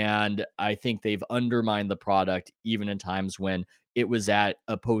 And I think they've undermined the product even in times when it was at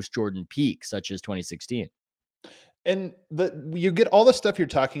a post Jordan peak, such as 2016. And you get all the stuff you're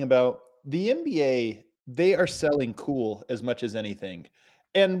talking about. The NBA, they are selling cool as much as anything.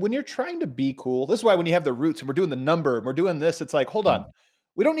 And when you're trying to be cool, this is why when you have the roots and we're doing the number and we're doing this, it's like, hold on. Mm.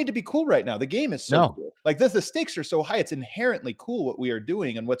 We don't need to be cool right now. The game is so No. cool. Like this, the stakes are so high. It's inherently cool what we are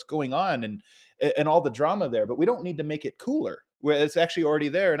doing and what's going on and all the drama there. But we don't need to make it cooler where it's actually already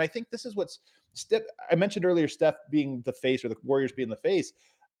there. And I think this is what's Steph. I mentioned earlier, Steph being the face or the Warriors being the face,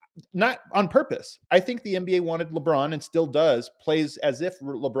 not on purpose. I think the NBA wanted LeBron and still does, plays as if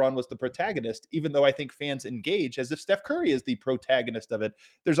LeBron was the protagonist, even though I think fans engage as if Steph Curry is the protagonist of it.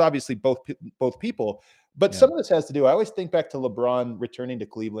 There's obviously both people, but Yeah. some of this has to do. I always think back to LeBron returning to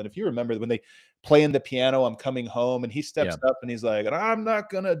Cleveland. If you remember when they play in the piano, "I'm Coming Home," and he steps Yeah. up and he's like, "I'm not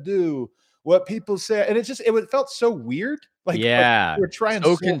gonna do what people say," and it felt so weird, like Yeah, we're trying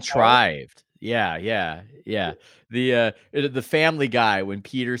so so hard. contrived. Yeah, yeah, yeah. The Family Guy when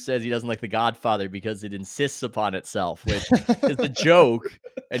Peter says he doesn't like The Godfather because it insists upon itself, which is a joke,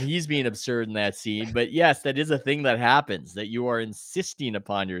 and he's being absurd in that scene. But yes, that is a thing that happens, that you are insisting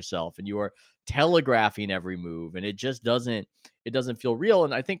upon yourself and you are telegraphing every move, and it doesn't feel real.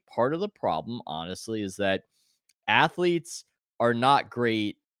 And I think part of the problem, honestly, is that athletes are not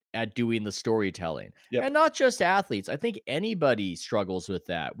great at doing the storytelling. Yep, And not just athletes. I think anybody struggles with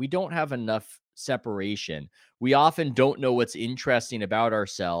that. We don't have enough separation. We often don't know what's interesting about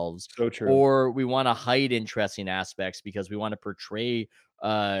ourselves, so true. or we want to hide interesting aspects because we want to portray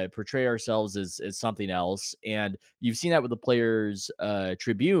portray ourselves as something else. And you've seen that with the Players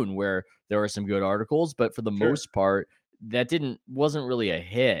Tribune, where there are some good articles, but for the Sure. most part, that wasn't really a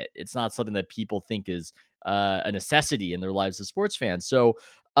hit. It's not something that people think is a necessity in their lives as sports fans. So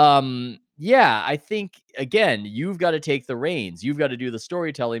yeah, I think again, you've got to take the reins. You've got to do the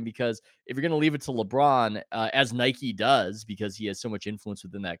storytelling, because if you're going to leave it to LeBron, as Nike does, because he has so much influence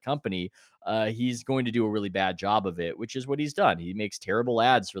within that company, he's going to do a really bad job of it, which is what he's done. He makes terrible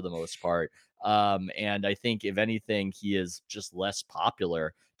ads for the most part. And I think if anything, he is just less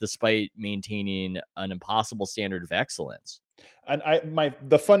popular despite maintaining an impossible standard of excellence. And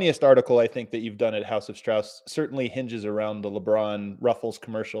the funniest article I think that you've done at House of Strauss certainly hinges around the LeBron Ruffles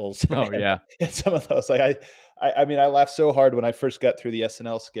commercials. Oh yeah. And some of those, like I mean, I laughed so hard when I first got through the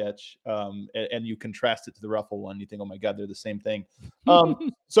SNL sketch, and you contrast it to the Ruffle one, you think, oh my God, they're the same thing.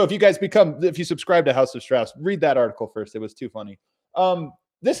 So if you subscribe to House of Strauss, read that article first. It was too funny.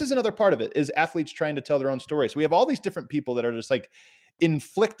 This is another part of it, is athletes trying to tell their own stories. We have all these different people that are just like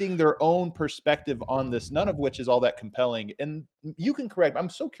inflicting their own perspective on this, none of which is all that compelling. And you can correct. I'm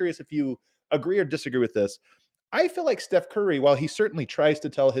so curious if you agree or disagree with this. I feel like Steph Curry, while he certainly tries to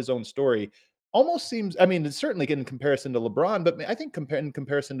tell his own story, almost seems, I mean, it's certainly in comparison to LeBron, but I think in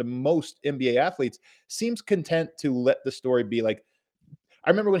comparison to most NBA athletes, seems content to let the story be like,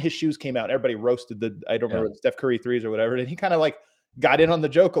 I remember when his shoes came out, everybody roasted I don't remember, Steph Curry threes or whatever. And he kind of like got in on the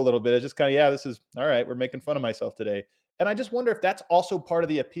joke a little bit. It's just kind of, yeah, this is all right. We're making fun of myself today. And I just wonder if that's also part of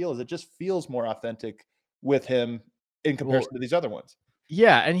the appeal, is it just feels more authentic with him in comparison to these other ones.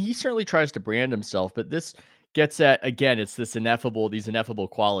 Yeah, and he certainly tries to brand himself, but this gets at, again, it's these ineffable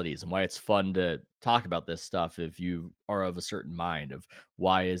qualities, and why it's fun to talk about this stuff if you are of a certain mind of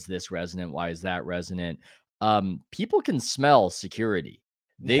why is this resonant, why is that resonant. People can smell security.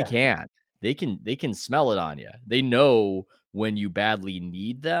 They Yeah. can. They can smell it on you. They know when you badly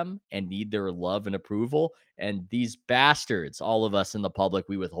need them and need their love and approval. And these bastards, all of us in the public,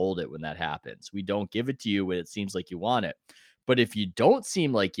 we withhold it when that happens. We don't give it to you when it seems like you want it. But if you don't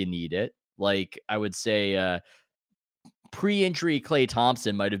seem like you need it, like I would say, pre-injury Klay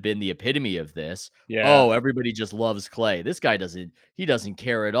Thompson might have been the epitome of this. Yeah. Oh, everybody just loves Klay. This guy doesn't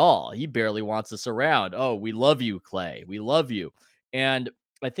care at all. He barely wants us around. Oh, we love you, Klay. We love you. And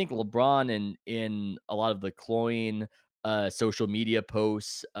I think LeBron, in a lot of the cloying social media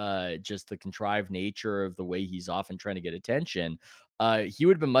posts, just the contrived nature of the way he's often trying to get attention, he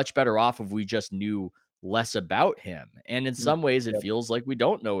would have been much better off if we just knew less about him. And in some ways, it Yep. feels like we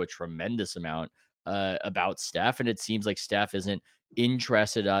don't know a tremendous amount about Steph, and it seems like Steph isn't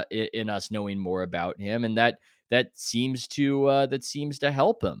interested in us knowing more about him, and that seems to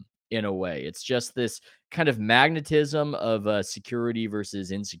help him in a way. It's just this kind of magnetism of security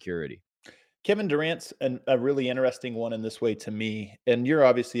versus insecurity. Kevin Durant's a really interesting one in this way to me. And you're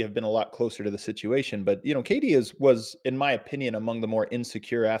obviously have been a lot closer to the situation, but KD was, in my opinion, among the more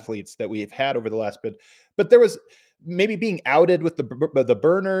insecure athletes that we've had over the last bit. But there was maybe being outed with the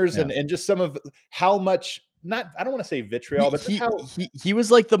burners, Yeah. and just some of how much, not, I don't want to say vitriol, but just how, He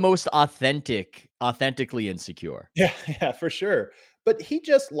was like the most authentically insecure. yeah, yeah, for sure. But he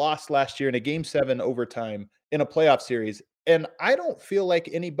just lost last year in a game 7 overtime in a playoff series. And I don't feel like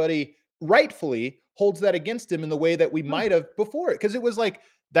anybody rightfully holds that against him in the way that we No. might have before it. Because it was like,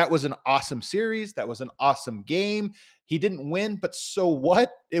 that was an awesome series. That was an awesome game. He didn't win, but so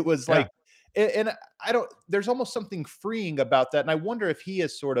what? It was Yeah. like, and I don't, there's almost something freeing about that. And I wonder if he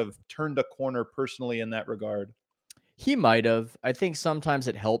has sort of turned a corner personally in that regard. He might have. I think sometimes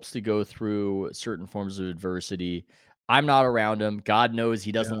it helps to go through certain forms of adversity. I'm not around him. God knows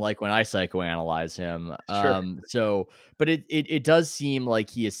he doesn't Yeah, like when I psychoanalyze him. sure. But it does seem like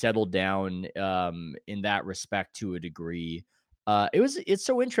he has settled down in that respect to a degree. It's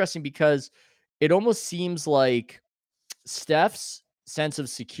so interesting because it almost seems like Steph's sense of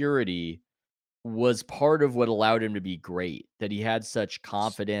security was part of what allowed him to be great, that he had such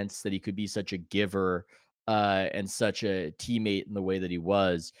confidence, that he could be such a giver, and such a teammate in the way that he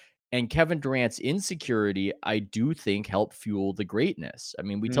was. And Kevin Durant's insecurity, I do think, helped fuel the greatness. I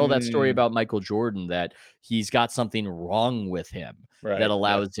mean, we tell that story Mm, about Michael Jordan, that he's got something wrong with him that right. Yeah.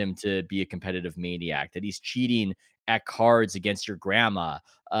 allows him to be a competitive maniac, that he's cheating at cards against your grandma.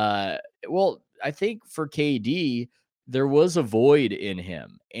 Well, I think for KD, there was a void in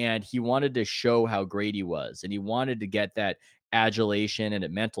him, and he wanted to show how great he was, and he wanted to get that adulation, and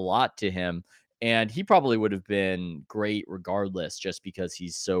it meant a lot to him. And he probably would have been great regardless, just because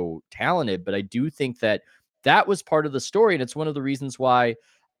he's so talented. But I do think that was part of the story, and it's one of the reasons why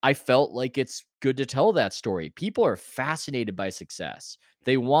I felt like it's good to tell that story. People are fascinated by success.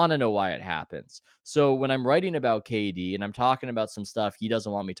 They want to know why it happens. So when I'm writing about KD and I'm talking about some stuff he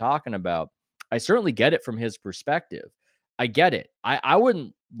doesn't want me talking about, I certainly get it from his perspective. I get it. I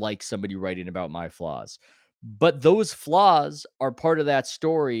wouldn't like somebody writing about my flaws, but those flaws are part of that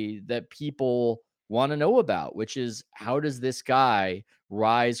story that people want to know about, which is how does this guy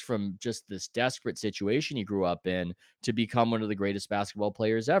rise from just this desperate situation he grew up in to become one of the greatest basketball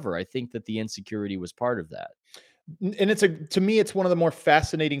players ever? I think that the insecurity was part of that. And to me, it's one of the more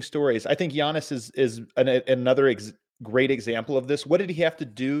fascinating stories. I think Giannis is another great example of this. What did he have to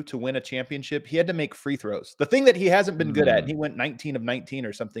do to win a championship? He had to make free throws. The thing that he hasn't been good at, and he went 19 of 19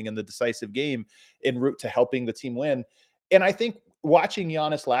 or something in the decisive game en route to helping the team win. And I think watching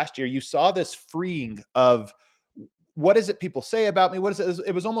Giannis last year, you saw this freeing of what is it people say about me? What is it?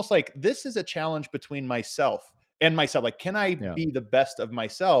 It was almost like this is a challenge between myself and myself. Like, can I be the best of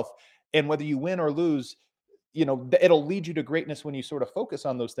myself? And whether you win or lose, it'll lead you to greatness when you sort of focus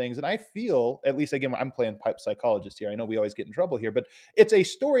on those things. And I feel, at least again, I'm playing pipe psychologist here. I know we always get in trouble here, but it's a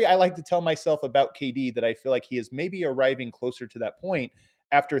story I like to tell myself about KD that I feel like he is maybe arriving closer to that point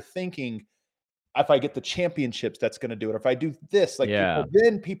after thinking, if I get the championships, that's going to do it. Or if I do this,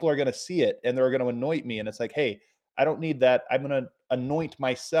 then people are going to see it and they're going to anoint me. And it's like, hey, I don't need that. I'm going to anoint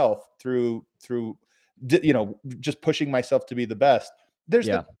myself through, just pushing myself to be the best.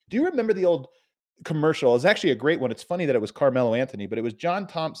 Do you remember the old commercial? It's actually a great one. It's funny that it was Carmelo Anthony, but it was John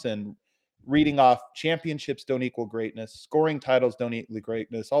Thompson reading off championships don't equal greatness, scoring titles don't equal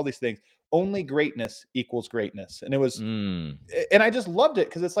greatness, all these things. Only greatness equals greatness. And it was, and I just loved it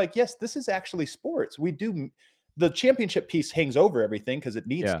because it's like, yes, this is actually sports. The championship piece hangs over everything because it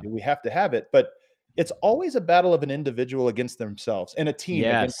needs to. We have to have it, but it's always a battle of an individual against themselves and a team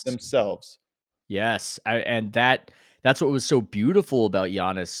against themselves. Yes. And that's what was so beautiful about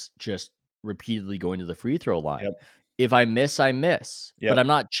Giannis just repeatedly going to the free throw line. If I miss, I miss, but I'm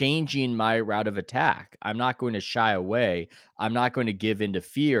not changing my route of attack. I'm not going to shy away. I'm not going to give into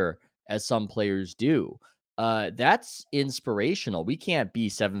fear as some players do. That's inspirational. We can't be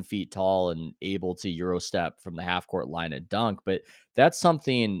 7 feet tall and able to Euro step from the half court line and dunk, but that's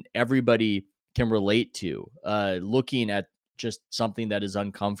something everybody can relate to. Looking at just something that is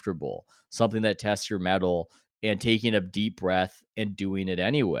uncomfortable, something that tests your mettle, and taking a deep breath and doing it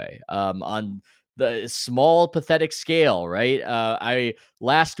anyway. On the small, pathetic scale, right?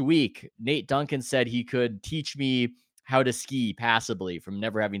 Last week, Nate Duncan said he could teach me how to ski passably from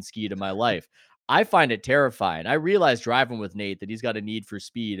never having skied in my life. I find it terrifying. I realized driving with Nate that he's got a need for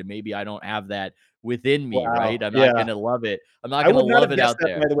speed, and maybe I don't have that within me, right? I'm not going to love it. I'm not going to love it out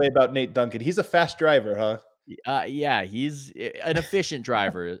there. By the way, about Nate Duncan, he's a fast driver, huh? Yeah, he's an efficient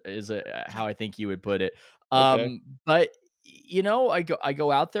driver is how I think you would put it. But I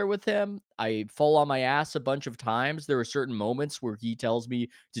go out there with him. I fall on my ass a bunch of times. There are certain moments where he tells me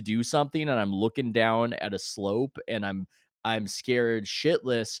to do something and I'm looking down at a slope and I'm scared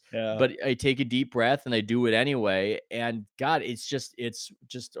shitless, but I take a deep breath and I do it anyway. And God, it's just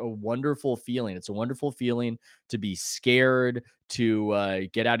a wonderful feeling. It's a wonderful feeling to be scared, to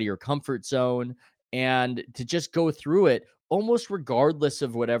get out of your comfort zone and to just go through it almost regardless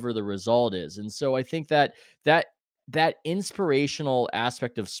of whatever the result is. And so I think that inspirational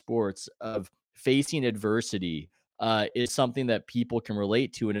aspect of sports, of facing adversity, is something that people can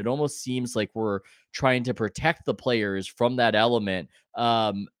relate to. And it almost seems like we're trying to protect the players from that element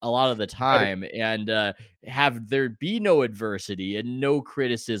a lot of the time, and have there be no adversity and no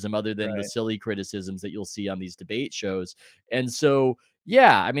criticism other than the silly criticisms that you'll see on these debate shows. And so,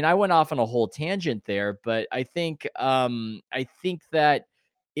 yeah, I mean, I went off on a whole tangent there, but I think that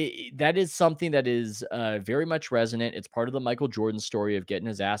that is something that is very much resonant. It's part of the Michael Jordan story of getting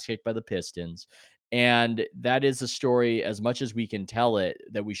his ass kicked by the Pistons. And that is a story, as much as we can tell it,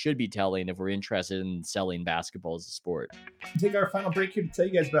 that we should be telling if we're interested in selling basketball as a sport. Take our final break here to tell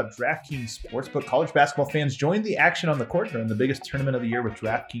you guys about DraftKings Sportsbook. College basketball fans, join the action on the court during the biggest tournament of the year with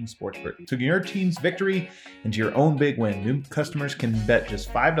DraftKings Sportsbook. To your team's victory into your own big win, new customers can bet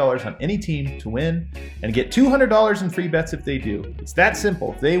just $5 on any team to win and get $200 in free bets if they do. It's that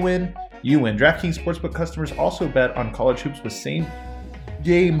simple. If they win, you win. DraftKings Sportsbook customers also bet on college hoops with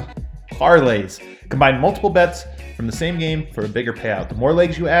same-game parlays. Combine multiple bets from the same game for a bigger payout. The more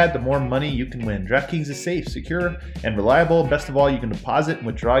legs you add, the more money you can win. DraftKings is safe, secure, and reliable. Best of all, you can deposit and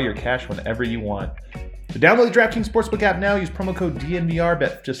withdraw your cash whenever you want. So download the DraftKings Sportsbook app now. Use promo code DNVR.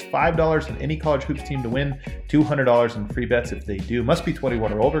 Bet just $5 on any college hoops team to win $200 in free bets if they do. Must be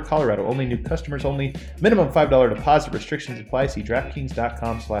 21 or older. Colorado only. New customers only. Minimum $5 deposit. Restrictions apply. See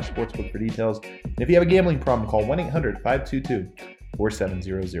DraftKings.com/sportsbook for details. And if you have a gambling problem, call 1-800-522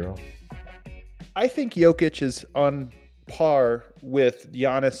 4700. I think Jokic is on par with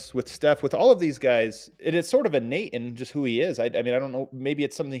Giannis, with Steph, with all of these guys. It is sort of innate in just who he is. I mean, I don't know. Maybe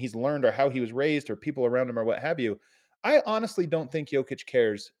it's something he's learned or how he was raised or people around him or what have you. I honestly don't think Jokic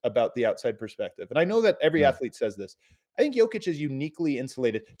cares about the outside perspective. And I know that every athlete says this. I think Jokic is uniquely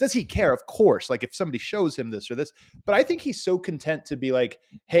insulated. Does he care? Of course. Like if somebody shows him this or this, but I think he's so content to be like,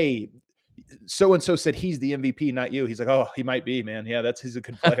 hey, so-and-so said he's the MVP, not you. He's like, oh, he might be, man. Yeah, he's a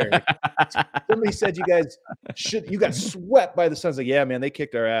good player. Somebody said you got swept by the Suns. Like, yeah, man, they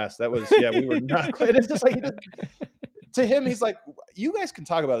kicked our ass. We were not quite. It's just like, to him, he's like, you guys can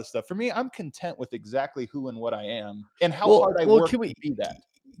talk about this stuff. For me, I'm content with exactly who and what I am and how hard I work to be that.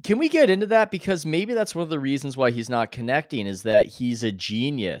 Can we get into that? Because maybe that's one of the reasons why he's not connecting is that he's a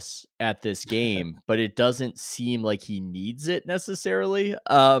genius at this game, but it doesn't seem like he needs it necessarily.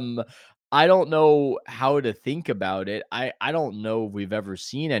 I don't know how to think about it. I don't know if we've ever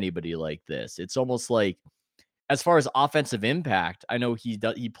seen anybody like this. It's almost like, as far as offensive impact, I know he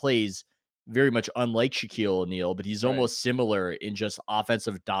plays very much unlike Shaquille O'Neal, but he's almost similar in just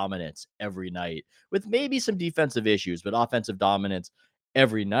offensive dominance every night, with maybe some defensive issues, but offensive dominance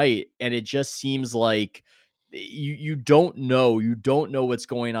every night. And it just seems like you don't know what's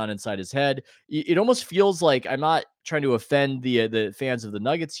going on inside his head. It almost feels like, I'm not trying to offend the fans of the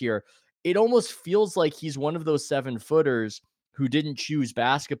Nuggets here. It almost feels like he's one of those 7-footers who didn't choose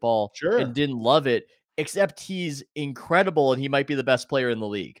basketball and didn't love it, except he's incredible and he might be the best player in the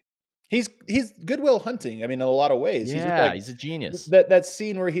league. He's Goodwill Hunting. I mean, in a lot of ways. Yeah, he's a genius. That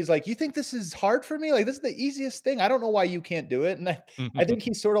scene where he's like, you think this is hard for me? Like, this is the easiest thing. I don't know why you can't do it. And I think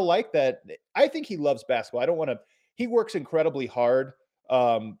he's sort of like that. I think he loves basketball. He works incredibly hard.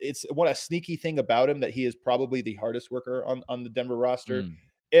 It's a sneaky thing about him that he is probably the hardest worker on the Denver roster.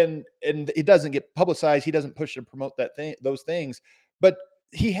 And it doesn't get publicized. He doesn't push to promote those things, but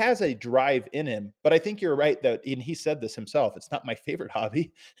he has a drive in him. But I think you're right and he said this himself. It's not my favorite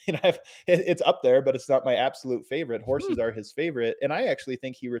hobby. It's up there, but it's not my absolute favorite. Horses are his favorite. And I actually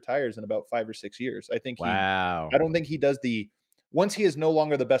think he retires in about 5 or 6 years. I think I don't think he does once he is no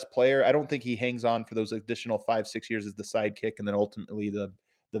longer the best player, I don't think he hangs on for those additional 5-6 years as the sidekick and then ultimately the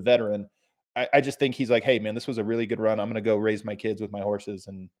veteran. I just think he's like, hey man, this was a really good run. I'm going to go raise my kids with my horses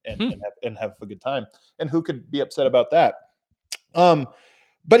and have a good time. And who could be upset about that?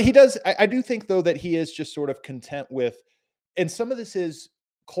 But he does. I do think though that he is just sort of content with, and some of this is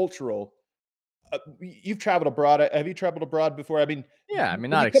cultural. You've traveled abroad. Have you traveled abroad before? I mean, yeah, I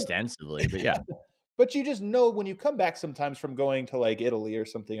mean, not extensively, but yeah. But you just know when you come back sometimes from going to like Italy or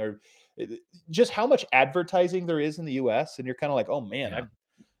something, or just how much advertising there is in the US. And you're kind of like, oh man, I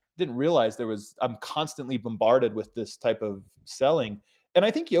didn't realize I'm constantly bombarded with this type of selling. And I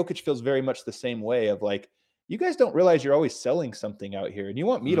think Jokic feels very much the same way of like, you guys don't realize you're always selling something out here. And you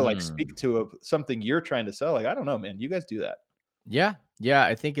want me to like speak to something you're trying to sell. Like, I don't know, man, you guys do that. Yeah. Yeah.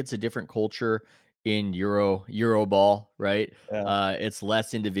 I think it's a different culture in Euro ball, right? Yeah. It's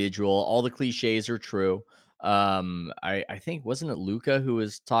less individual. All the cliches are true. I think, wasn't it Luca who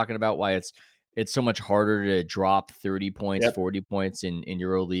was talking about why it's so much harder to drop 30 points, 40 points in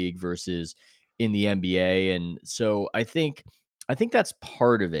EuroLeague versus in the NBA. And so I think that's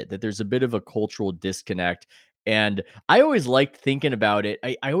part of it, that there's a bit of a cultural disconnect. And I always liked thinking about it.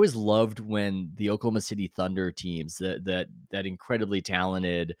 I always loved when the Oklahoma City Thunder teams, that incredibly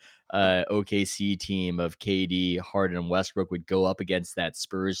talented OKC team of KD, Harden, and Westbrook would go up against that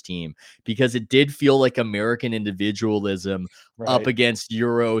Spurs team, because it did feel like American individualism up against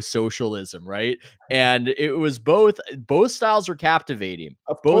Euro socialism, right? And it was both styles were captivating.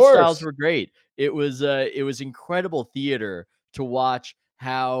 Both styles were great. It was incredible theater to watch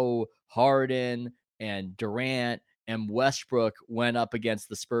how Harden and Durant and Westbrook went up against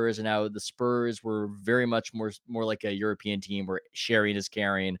the Spurs, and how the Spurs were very much more like a European team, where sharing is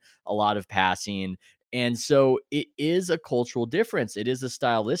carrying, a lot of passing. And so it is a cultural difference. It is a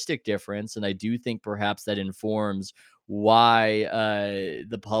stylistic difference. And I do think perhaps that informs why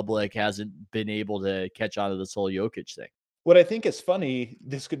the public hasn't been able to catch on to this whole Jokic thing. What I think is funny,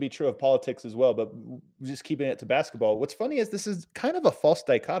 this could be true of politics as well, but just keeping it to basketball. What's funny is this is kind of a false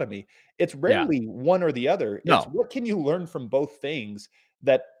dichotomy. It's rarely one or the other. No. It's what can you learn from both things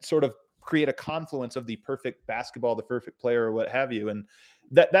that sort of create a confluence of the perfect basketball, the perfect player, or what have you. And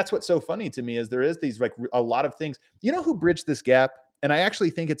that's what's so funny to me, is there is these like a lot of things. You know who bridged this gap? And I actually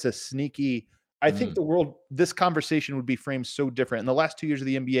think it's a sneaky. I think this conversation would be framed so different in the last 2 years of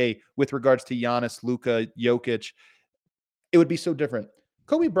the NBA with regards to Giannis, Luka, Jokic. It would be so different.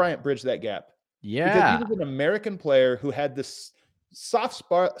 Kobe Bryant bridged that gap. Yeah. Because he was an American player who had this soft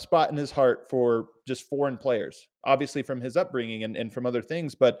spot in his heart for just foreign players. obviously from his upbringing and from other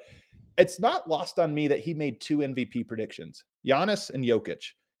things, but it's not lost on me that he made 2 MVP predictions, Giannis and Jokic.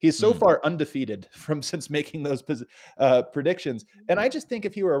 He's so Mm. far undefeated from since making those predictions. And I just think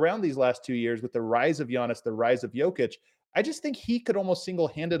if he were around these last 2 years with the rise of Giannis, the rise of Jokic, I just think he could almost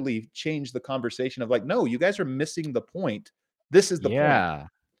single-handedly change the conversation of like, no, you guys are missing the point. This is the point. Yeah.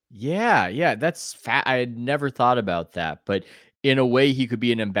 Yeah, that's I had never thought about that, but in a way he could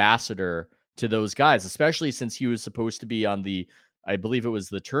be an ambassador to those guys, especially since he was supposed to be on the I believe it was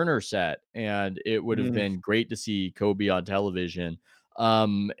the Turner set, and it would have Mm. been great to see Kobe on television.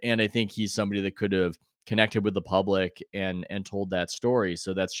 And I think he's somebody that could have connected with the public and told that story.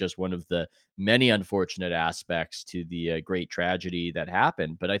 So that's just one of the many unfortunate aspects to the great tragedy that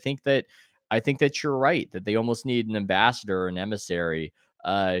happened. But I think that you're right that they almost need an ambassador or an emissary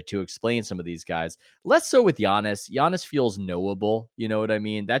to explain some of these guys. Less so with Giannis. Giannis feels knowable. You know what I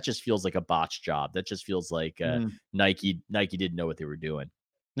mean? That just feels like a botch job. That just feels like Mm. Nike didn't know what they were doing.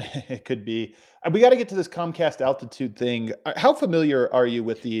 It could be. We got to get to this Comcast altitude thing. How familiar are you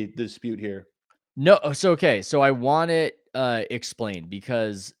with the dispute here? No, so I want it explained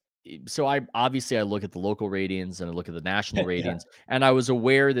because so I look at the local ratings and I look at the national Yeah. ratings, and I was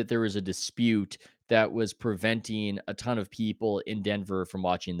aware that there was a dispute that was preventing a ton of people in Denver from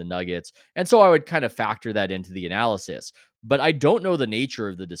watching the Nuggets. And so I would kind of factor that into the analysis. But I don't know the nature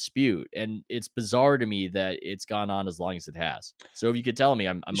of the dispute, and it's bizarre to me that it's gone on as long as it has. So if you could tell me,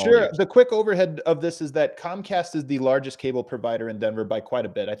 I'm all Sure. ears. The quick overhead of this is that Comcast is the largest cable provider in Denver by quite a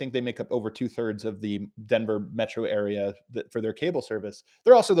bit. I think they make up over 2/3 of the Denver metro area for their cable service.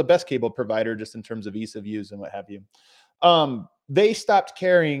 They're also the best cable provider just in terms of ease of use and what have you. They stopped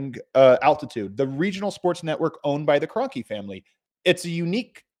carrying Altitude, the regional sports network owned by the Kroenke family. It's a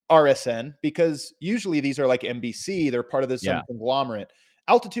unique RSN because usually these are like NBC, they're part of this some Yeah. conglomerate.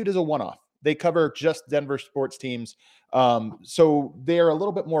 Altitude is a one-off. They cover just Denver sports teams. So they're a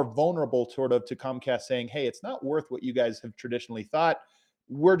little bit more vulnerable sort of to Comcast saying, hey, it's not worth what you guys have traditionally thought.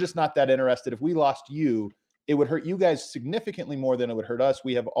 We're just not that interested. If we lost you, it would hurt you guys significantly more than it would hurt us.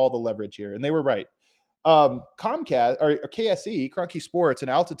 We have all the leverage here. And they were right. Comcast or KSE, Cronky Sports, and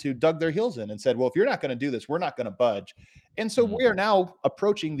Altitude dug their heels in and said, well, if you're not going to do this, we're not going to budge. And so Mhm. we are now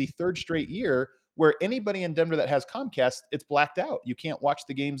approaching the third straight year where anybody in Denver that has Comcast, it's blacked out. You can't watch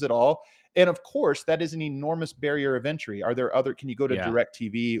the games at all. And of course, that is an enormous barrier of entry. Are there other, can you go to Yeah. Direct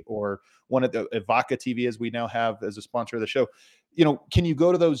TV or one of the Evoca TV as we now have as a sponsor of the show? Can you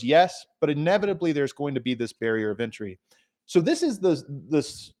go to those? Yes, but inevitably there's going to be this barrier of entry. So this is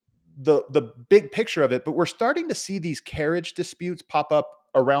the big picture of it, but we're starting to see these carriage disputes pop up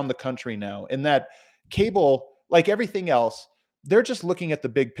around the country now, and that cable, like everything else, they're just looking at the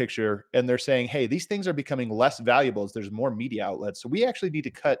big picture and they're saying, hey, these things are becoming less valuable as there's more media outlets. So we actually need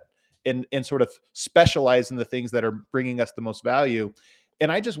to cut and sort of specialize in the things that are bringing us the most value. And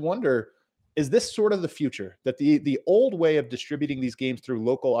I just wonder, is this sort of the future that the old way of distributing these games through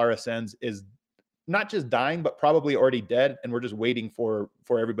local RSNs is not just dying, but probably already dead, and we're just waiting for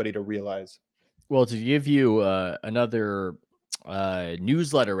everybody to realize? Well, to give you another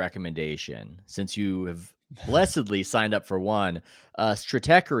newsletter recommendation, since you have blessedly signed up for one,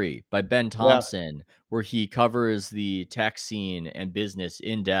 Stratechery by Ben Yeah, Thompson, where he covers the tech scene and business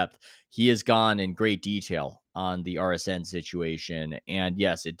in depth. He has gone in great detail on the RSN situation. And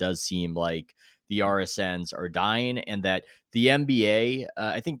yes, it does seem like the RSNs are dying and that the NBA,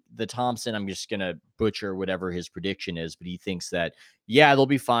 I think the Thompson, I'm just going to butcher whatever his prediction is, but he thinks that yeah, they'll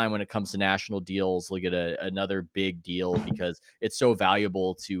be fine when it comes to national deals. They'll get another big deal because it's so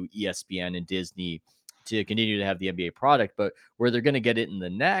valuable to ESPN and Disney to continue to have the NBA product. But where they're going to get it in the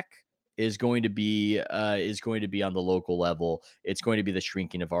neck is going to be on the local level. It's going to be the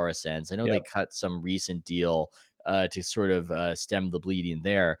shrinking of RSNs. I know they yeah. cut some recent deal to sort of stem the bleeding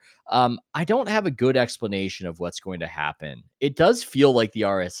there. I don't have a good explanation of what's going to happen. It does feel like the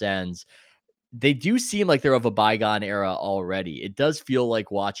RSNs they do seem like they're of a bygone era already. It does feel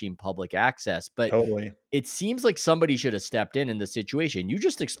like watching public access, but Totally. it seems like somebody should have stepped in the situation. You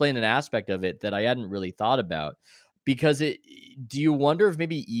just explained an aspect of it that I hadn't really thought about because do you wonder if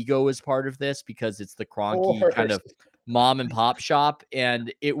maybe ego is part of this because it's the Of Cronky kind course. of mom and pop shop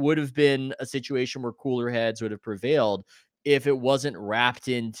and it would have been a situation where cooler heads would have prevailed if it wasn't wrapped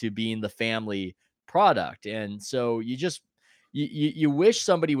into being the family product. And so you wish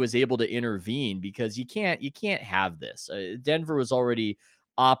somebody was able to intervene because you can't have this. Denver was already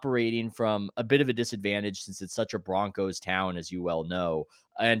operating from a bit of a disadvantage since it's such a Broncos town, as you well know,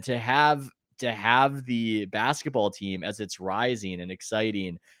 and to have the basketball team as it's rising and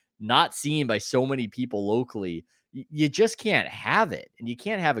exciting not seen by so many people locally. You just can't have it, and you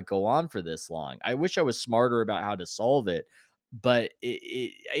can't have it go on for this long. I wish I was smarter about how to solve it, but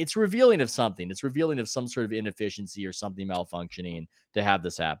it's revealing of something. It's revealing of some sort of inefficiency or something malfunctioning to have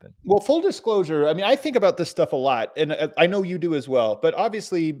this happen. Well, full disclosure, I mean, I think about this stuff a lot, and I know you do as well. But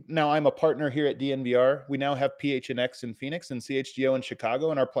obviously, now I'm a partner here at DNVR. We now have PHNX in Phoenix and CHGO in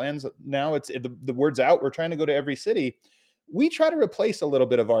Chicago, and our plans now, the word's out. We're trying to go to every city. We try to replace a little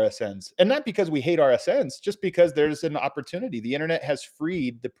bit of RSNs, and not because we hate RSNs, just because there's an opportunity. The internet has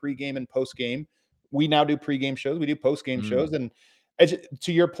freed the pregame and postgame. We now do pregame shows. We do postgame shows, and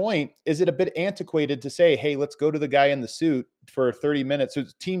to your point, is it a bit antiquated to say, hey, let's go to the guy in the suit for 30 minutes?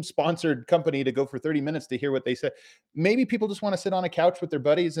 It's a team-sponsored company to go for 30 minutes to hear what they say. Maybe people just want to sit on a couch with their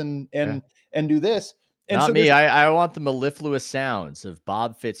buddies and do this. And not so me. I want the mellifluous sounds of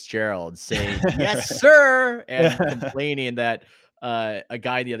Bob Fitzgerald saying, yes, sir, and complaining that a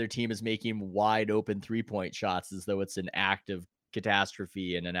guy on the other team is making wide open 3-point shots as though it's an act of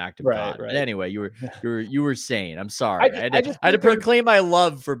catastrophe and an act of God. Right. But anyway, you were saying, I'm sorry. I had to proclaim my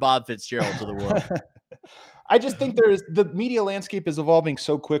love for Bob Fitzgerald to the world. I just think the media landscape is evolving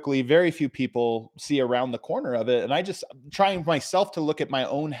so quickly. Very few people see around the corner of it. And I'm trying myself to look at my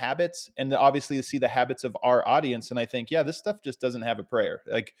own habits and obviously to see the habits of our audience. And I think, yeah, this stuff just doesn't have a prayer.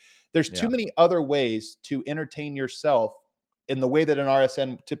 Like there's too many other ways to entertain yourself in the way that an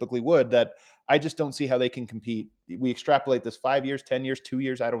RSN typically would, that I just don't see how they can compete. We extrapolate this 5 years, 10 years, 2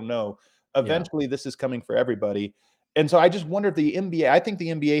 years, I don't know. Eventually this is coming for everybody. And so I just wonder if the NBA, I think the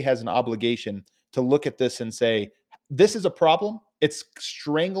NBA has an obligation to look at this and say, this is a problem. It's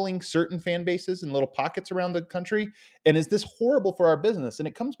strangling certain fan bases in little pockets around the country. And is this horrible for our business? And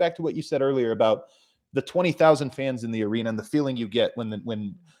it comes back to what you said earlier about the 20,000 fans in the arena and the feeling you get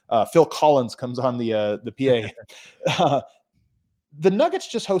when Phil Collins comes on the PA. The Nuggets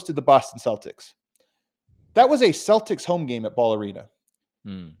just hosted the Boston Celtics. That was a Celtics home game at Ball Arena.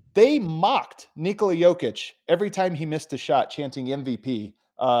 They mocked Nikola Jokic every time he missed a shot, chanting MVP.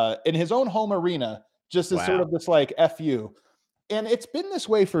 In his own home arena, just as sort of this like F you. And it's been this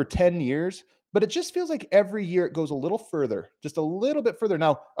way for 10 years, but it just feels like every year it goes a little further, just a little bit further.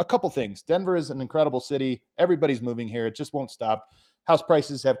 Now, a couple things. Denver is an incredible city. Everybody's moving here. It just won't stop. House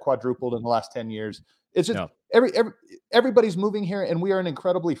prices have quadrupled in the last 10 years. It's just everybody's moving here, and we are an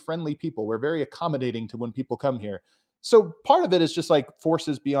incredibly friendly people. We're very accommodating to when people come here. So part of it is just like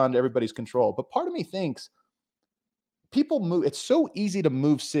forces beyond everybody's control. But part of me thinks people move. It's so easy to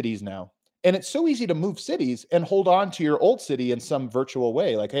move cities now. And it's so easy to move cities and hold on to your old city in some virtual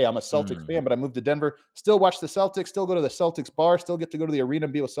way. Like, hey, I'm a Celtics fan, but I moved to Denver, still watch the Celtics, still go to the Celtics bar, still get to go to the arena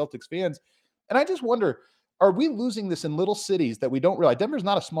and be with Celtics fans. And I just wonder, are we losing this in little cities that we don't realize? Denver's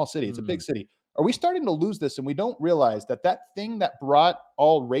not a small city. It's a big city. Are we starting to lose this and we don't realize that thing that brought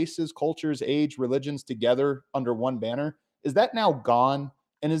all races, cultures, age, religions together under one banner, is that now gone?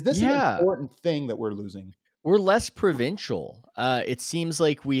 And is this an important thing that we're losing? We're less provincial. It seems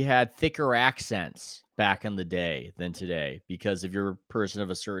like we had thicker accents back in the day than today, because if you're a person of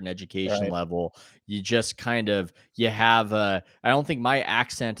a certain education level, you just kind of, I don't think my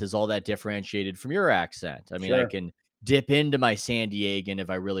accent is all that differentiated from your accent. I mean, I can dip into my San Diegan if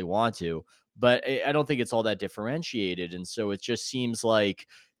I really want to, but I don't think it's all that differentiated. And so it just seems like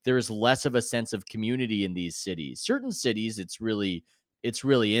there's less of a sense of community in these cities. Certain cities, it's really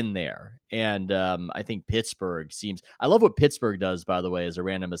in there. And I think Pittsburgh I love what Pittsburgh does, by the way, as a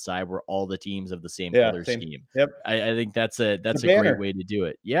random aside, where all the teams have the same color scheme. Yep. I think that's a great way to do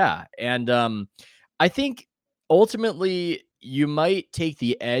it. Yeah. And I think ultimately you might take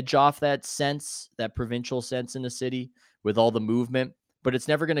the edge off that provincial sense in a city with all the movement, but it's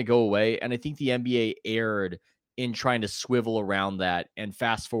never going to go away. And I think the NBA erred in trying to swivel around that and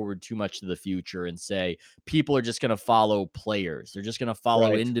fast forward too much to the future and say people are just going to follow players. They're just going to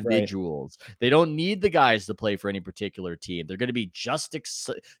follow individuals. They don't need the guys to play for any particular team. They're going to be just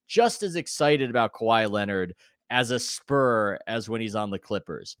as excited about Kawhi Leonard as a Spur as when he's on the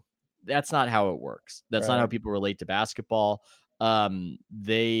Clippers. That's not how it works. That's not how people relate to basketball.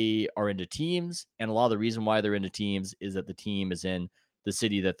 They are into teams, and a lot of the reason why they're into teams is that the team is in the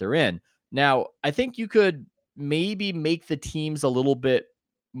city that they're in. Now, I think you could maybe make the teams a little bit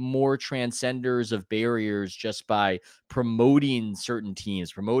more transcenders of barriers just by promoting certain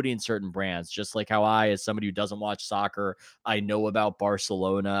teams, promoting certain brands, just like how I, as somebody who doesn't watch soccer, I know about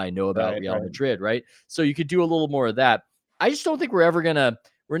Barcelona, I know about Real Madrid, right? So you could do a little more of that. I just don't think we're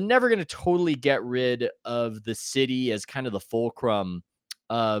never going to totally get rid of the city as kind of the fulcrum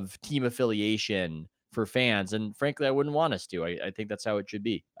of team affiliation for fans. And frankly, I wouldn't want us to. I think that's how it should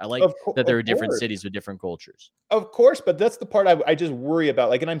be. I like Of that there are of different course. cities with different cultures. Of course, but that's the part I just worry about.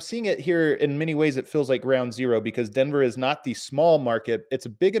 Like, and I'm seeing it here in many ways. It feels like ground zero because Denver is not the small market. It's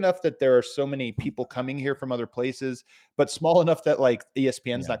big enough that there are so many people coming here from other places, but small enough that like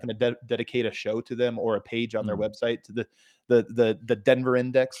ESPN's not going to dedicate a show to them or a page on their website to the Denver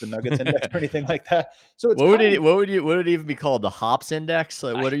Index, the Nuggets Index, or anything like that. So it's what would it even be called? The Hops Index?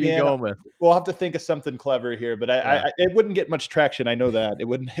 Like, what are you going with? We'll have to think of something clever here, but it wouldn't get much traction. I know that it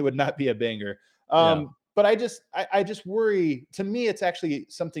would not be a banger. But I just worry. To me, it's actually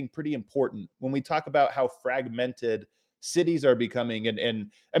something pretty important when we talk about how fragmented cities are becoming.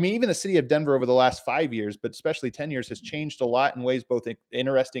 And I mean, even the city of Denver over the last 5 years, but especially 10 years, has changed a lot in ways both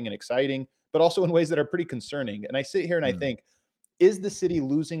interesting and exciting, but also in ways that are pretty concerning. And I sit here and I think, is the city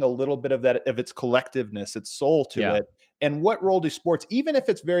losing a little bit of that, of its collectiveness, its soul to it? And what role do sports, even if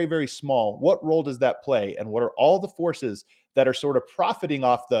it's very, very small, what role does that play? And what are all the forces that are sort of profiting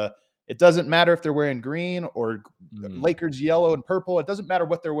off it doesn't matter if they're wearing green or Lakers yellow and purple. It doesn't matter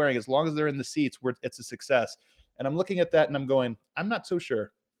what they're wearing. As long as they're in the seats, it's a success. And I'm looking at that and I'm going, I'm not so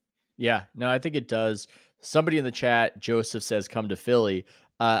sure. Yeah, no, I think it does. Somebody in the chat, Joseph, says, come to Philly.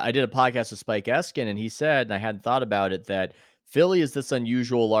 I did a podcast with Spike Eskin, and he said, and I hadn't thought about it, that Philly is this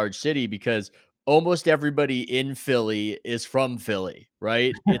unusual large city because almost everybody in Philly is from Philly,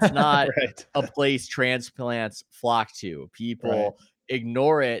 right? It's not a place transplants flock to. People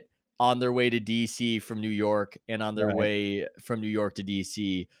ignore it on their way to DC from New York, and on their way from New York to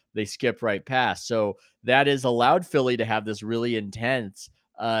DC, they skip right past. So that has allowed Philly to have this really intense,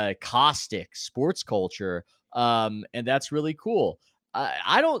 caustic sports culture. And that's really cool.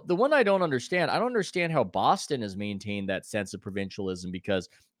 The one I don't understand how Boston has maintained that sense of provincialism, because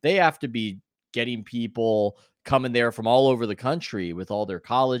they have to be getting people coming there from all over the country with all their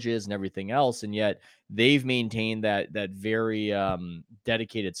colleges and everything else. And yet they've maintained that very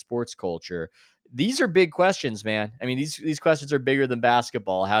dedicated sports culture. These are big questions, man. I mean, these questions are bigger than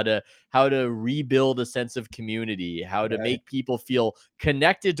basketball. How to rebuild a sense of community, how to make people feel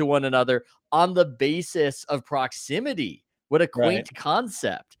connected to one another on the basis of proximity. What a quaint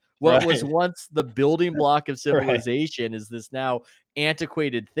concept. What was once the building block of civilization is this now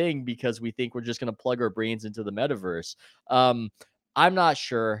antiquated thing because we think we're just going to plug our brains into the metaverse. I'm not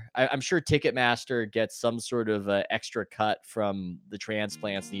sure. I'm sure Ticketmaster gets some sort of extra cut from the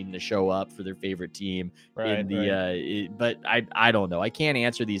transplants needing to show up for their favorite team. But I don't know. I can't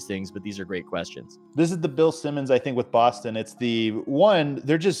answer these things, but these are great questions. This is the Bill Simmons, I think, with Boston. It's the one,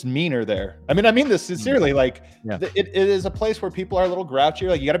 they're just meaner there. I mean this sincerely. Like, it is a place where people are a little grouchy.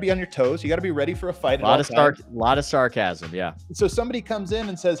 Like, you got to be on your toes. You got to be ready for a fight. A lot of sarcasm. Yeah. So somebody comes in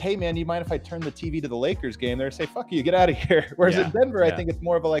and says, hey, man, you mind if I turn the TV to the Lakers game? They're say, fuck you, get out of here. Whereas in Denver, I think it's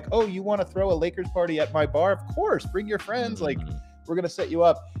more of a like, oh, you want to throw a Lakers party at my bar? Of course, bring your friends. Like, we're going to set you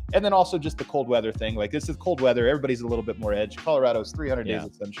up. And then also just the cold weather thing. Like, this is cold weather. Everybody's a little bit more edge. Colorado's 300 days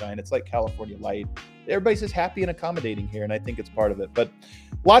of sunshine. It's like California light. Everybody's just happy and accommodating here, and I think it's part of it. But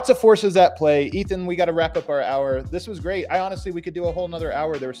lots of forces at play. Ethan, we got to wrap up our hour. This was great. We could do a whole nother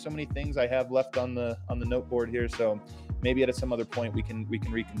hour. There were so many things I have left on the note board here. So maybe at some other point we can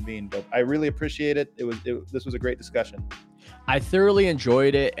reconvene. But I really appreciate it. This was a great discussion. I thoroughly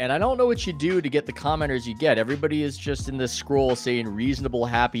enjoyed it, and I don't know what you do to get the commenters you get. Everybody is just in this scroll saying reasonable,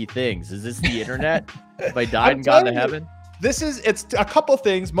 happy things. Is this the internet? Have I died and gone to heaven? It's a couple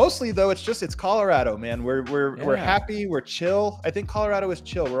things. Mostly though, it's Colorado, man. We're happy, we're chill. I think Colorado is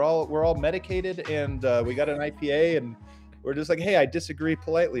chill. We're all medicated, and we got an IPA, and we're just like, hey, I disagree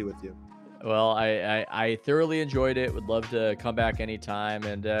politely with you. Well, I thoroughly enjoyed it. Would love to come back anytime,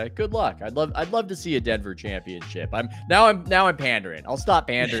 and good luck. I'd love to see a Denver championship. I'm pandering. I'll stop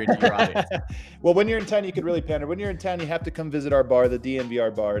pandering to your audience. Well, when you're in town, you could really pander. When you're in town, you have to come visit our bar, the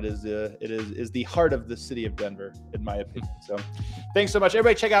DNVR bar. It is the heart of the city of Denver, in my opinion. So, thanks so much,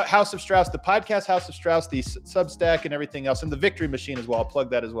 everybody. Check out House of Strauss, the podcast House of Strauss, the Substack, and everything else, and the Victory Machine as well. I'll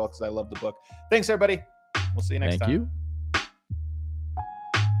plug that as well because I love the book. Thanks, everybody. We'll see you next time. Thank you.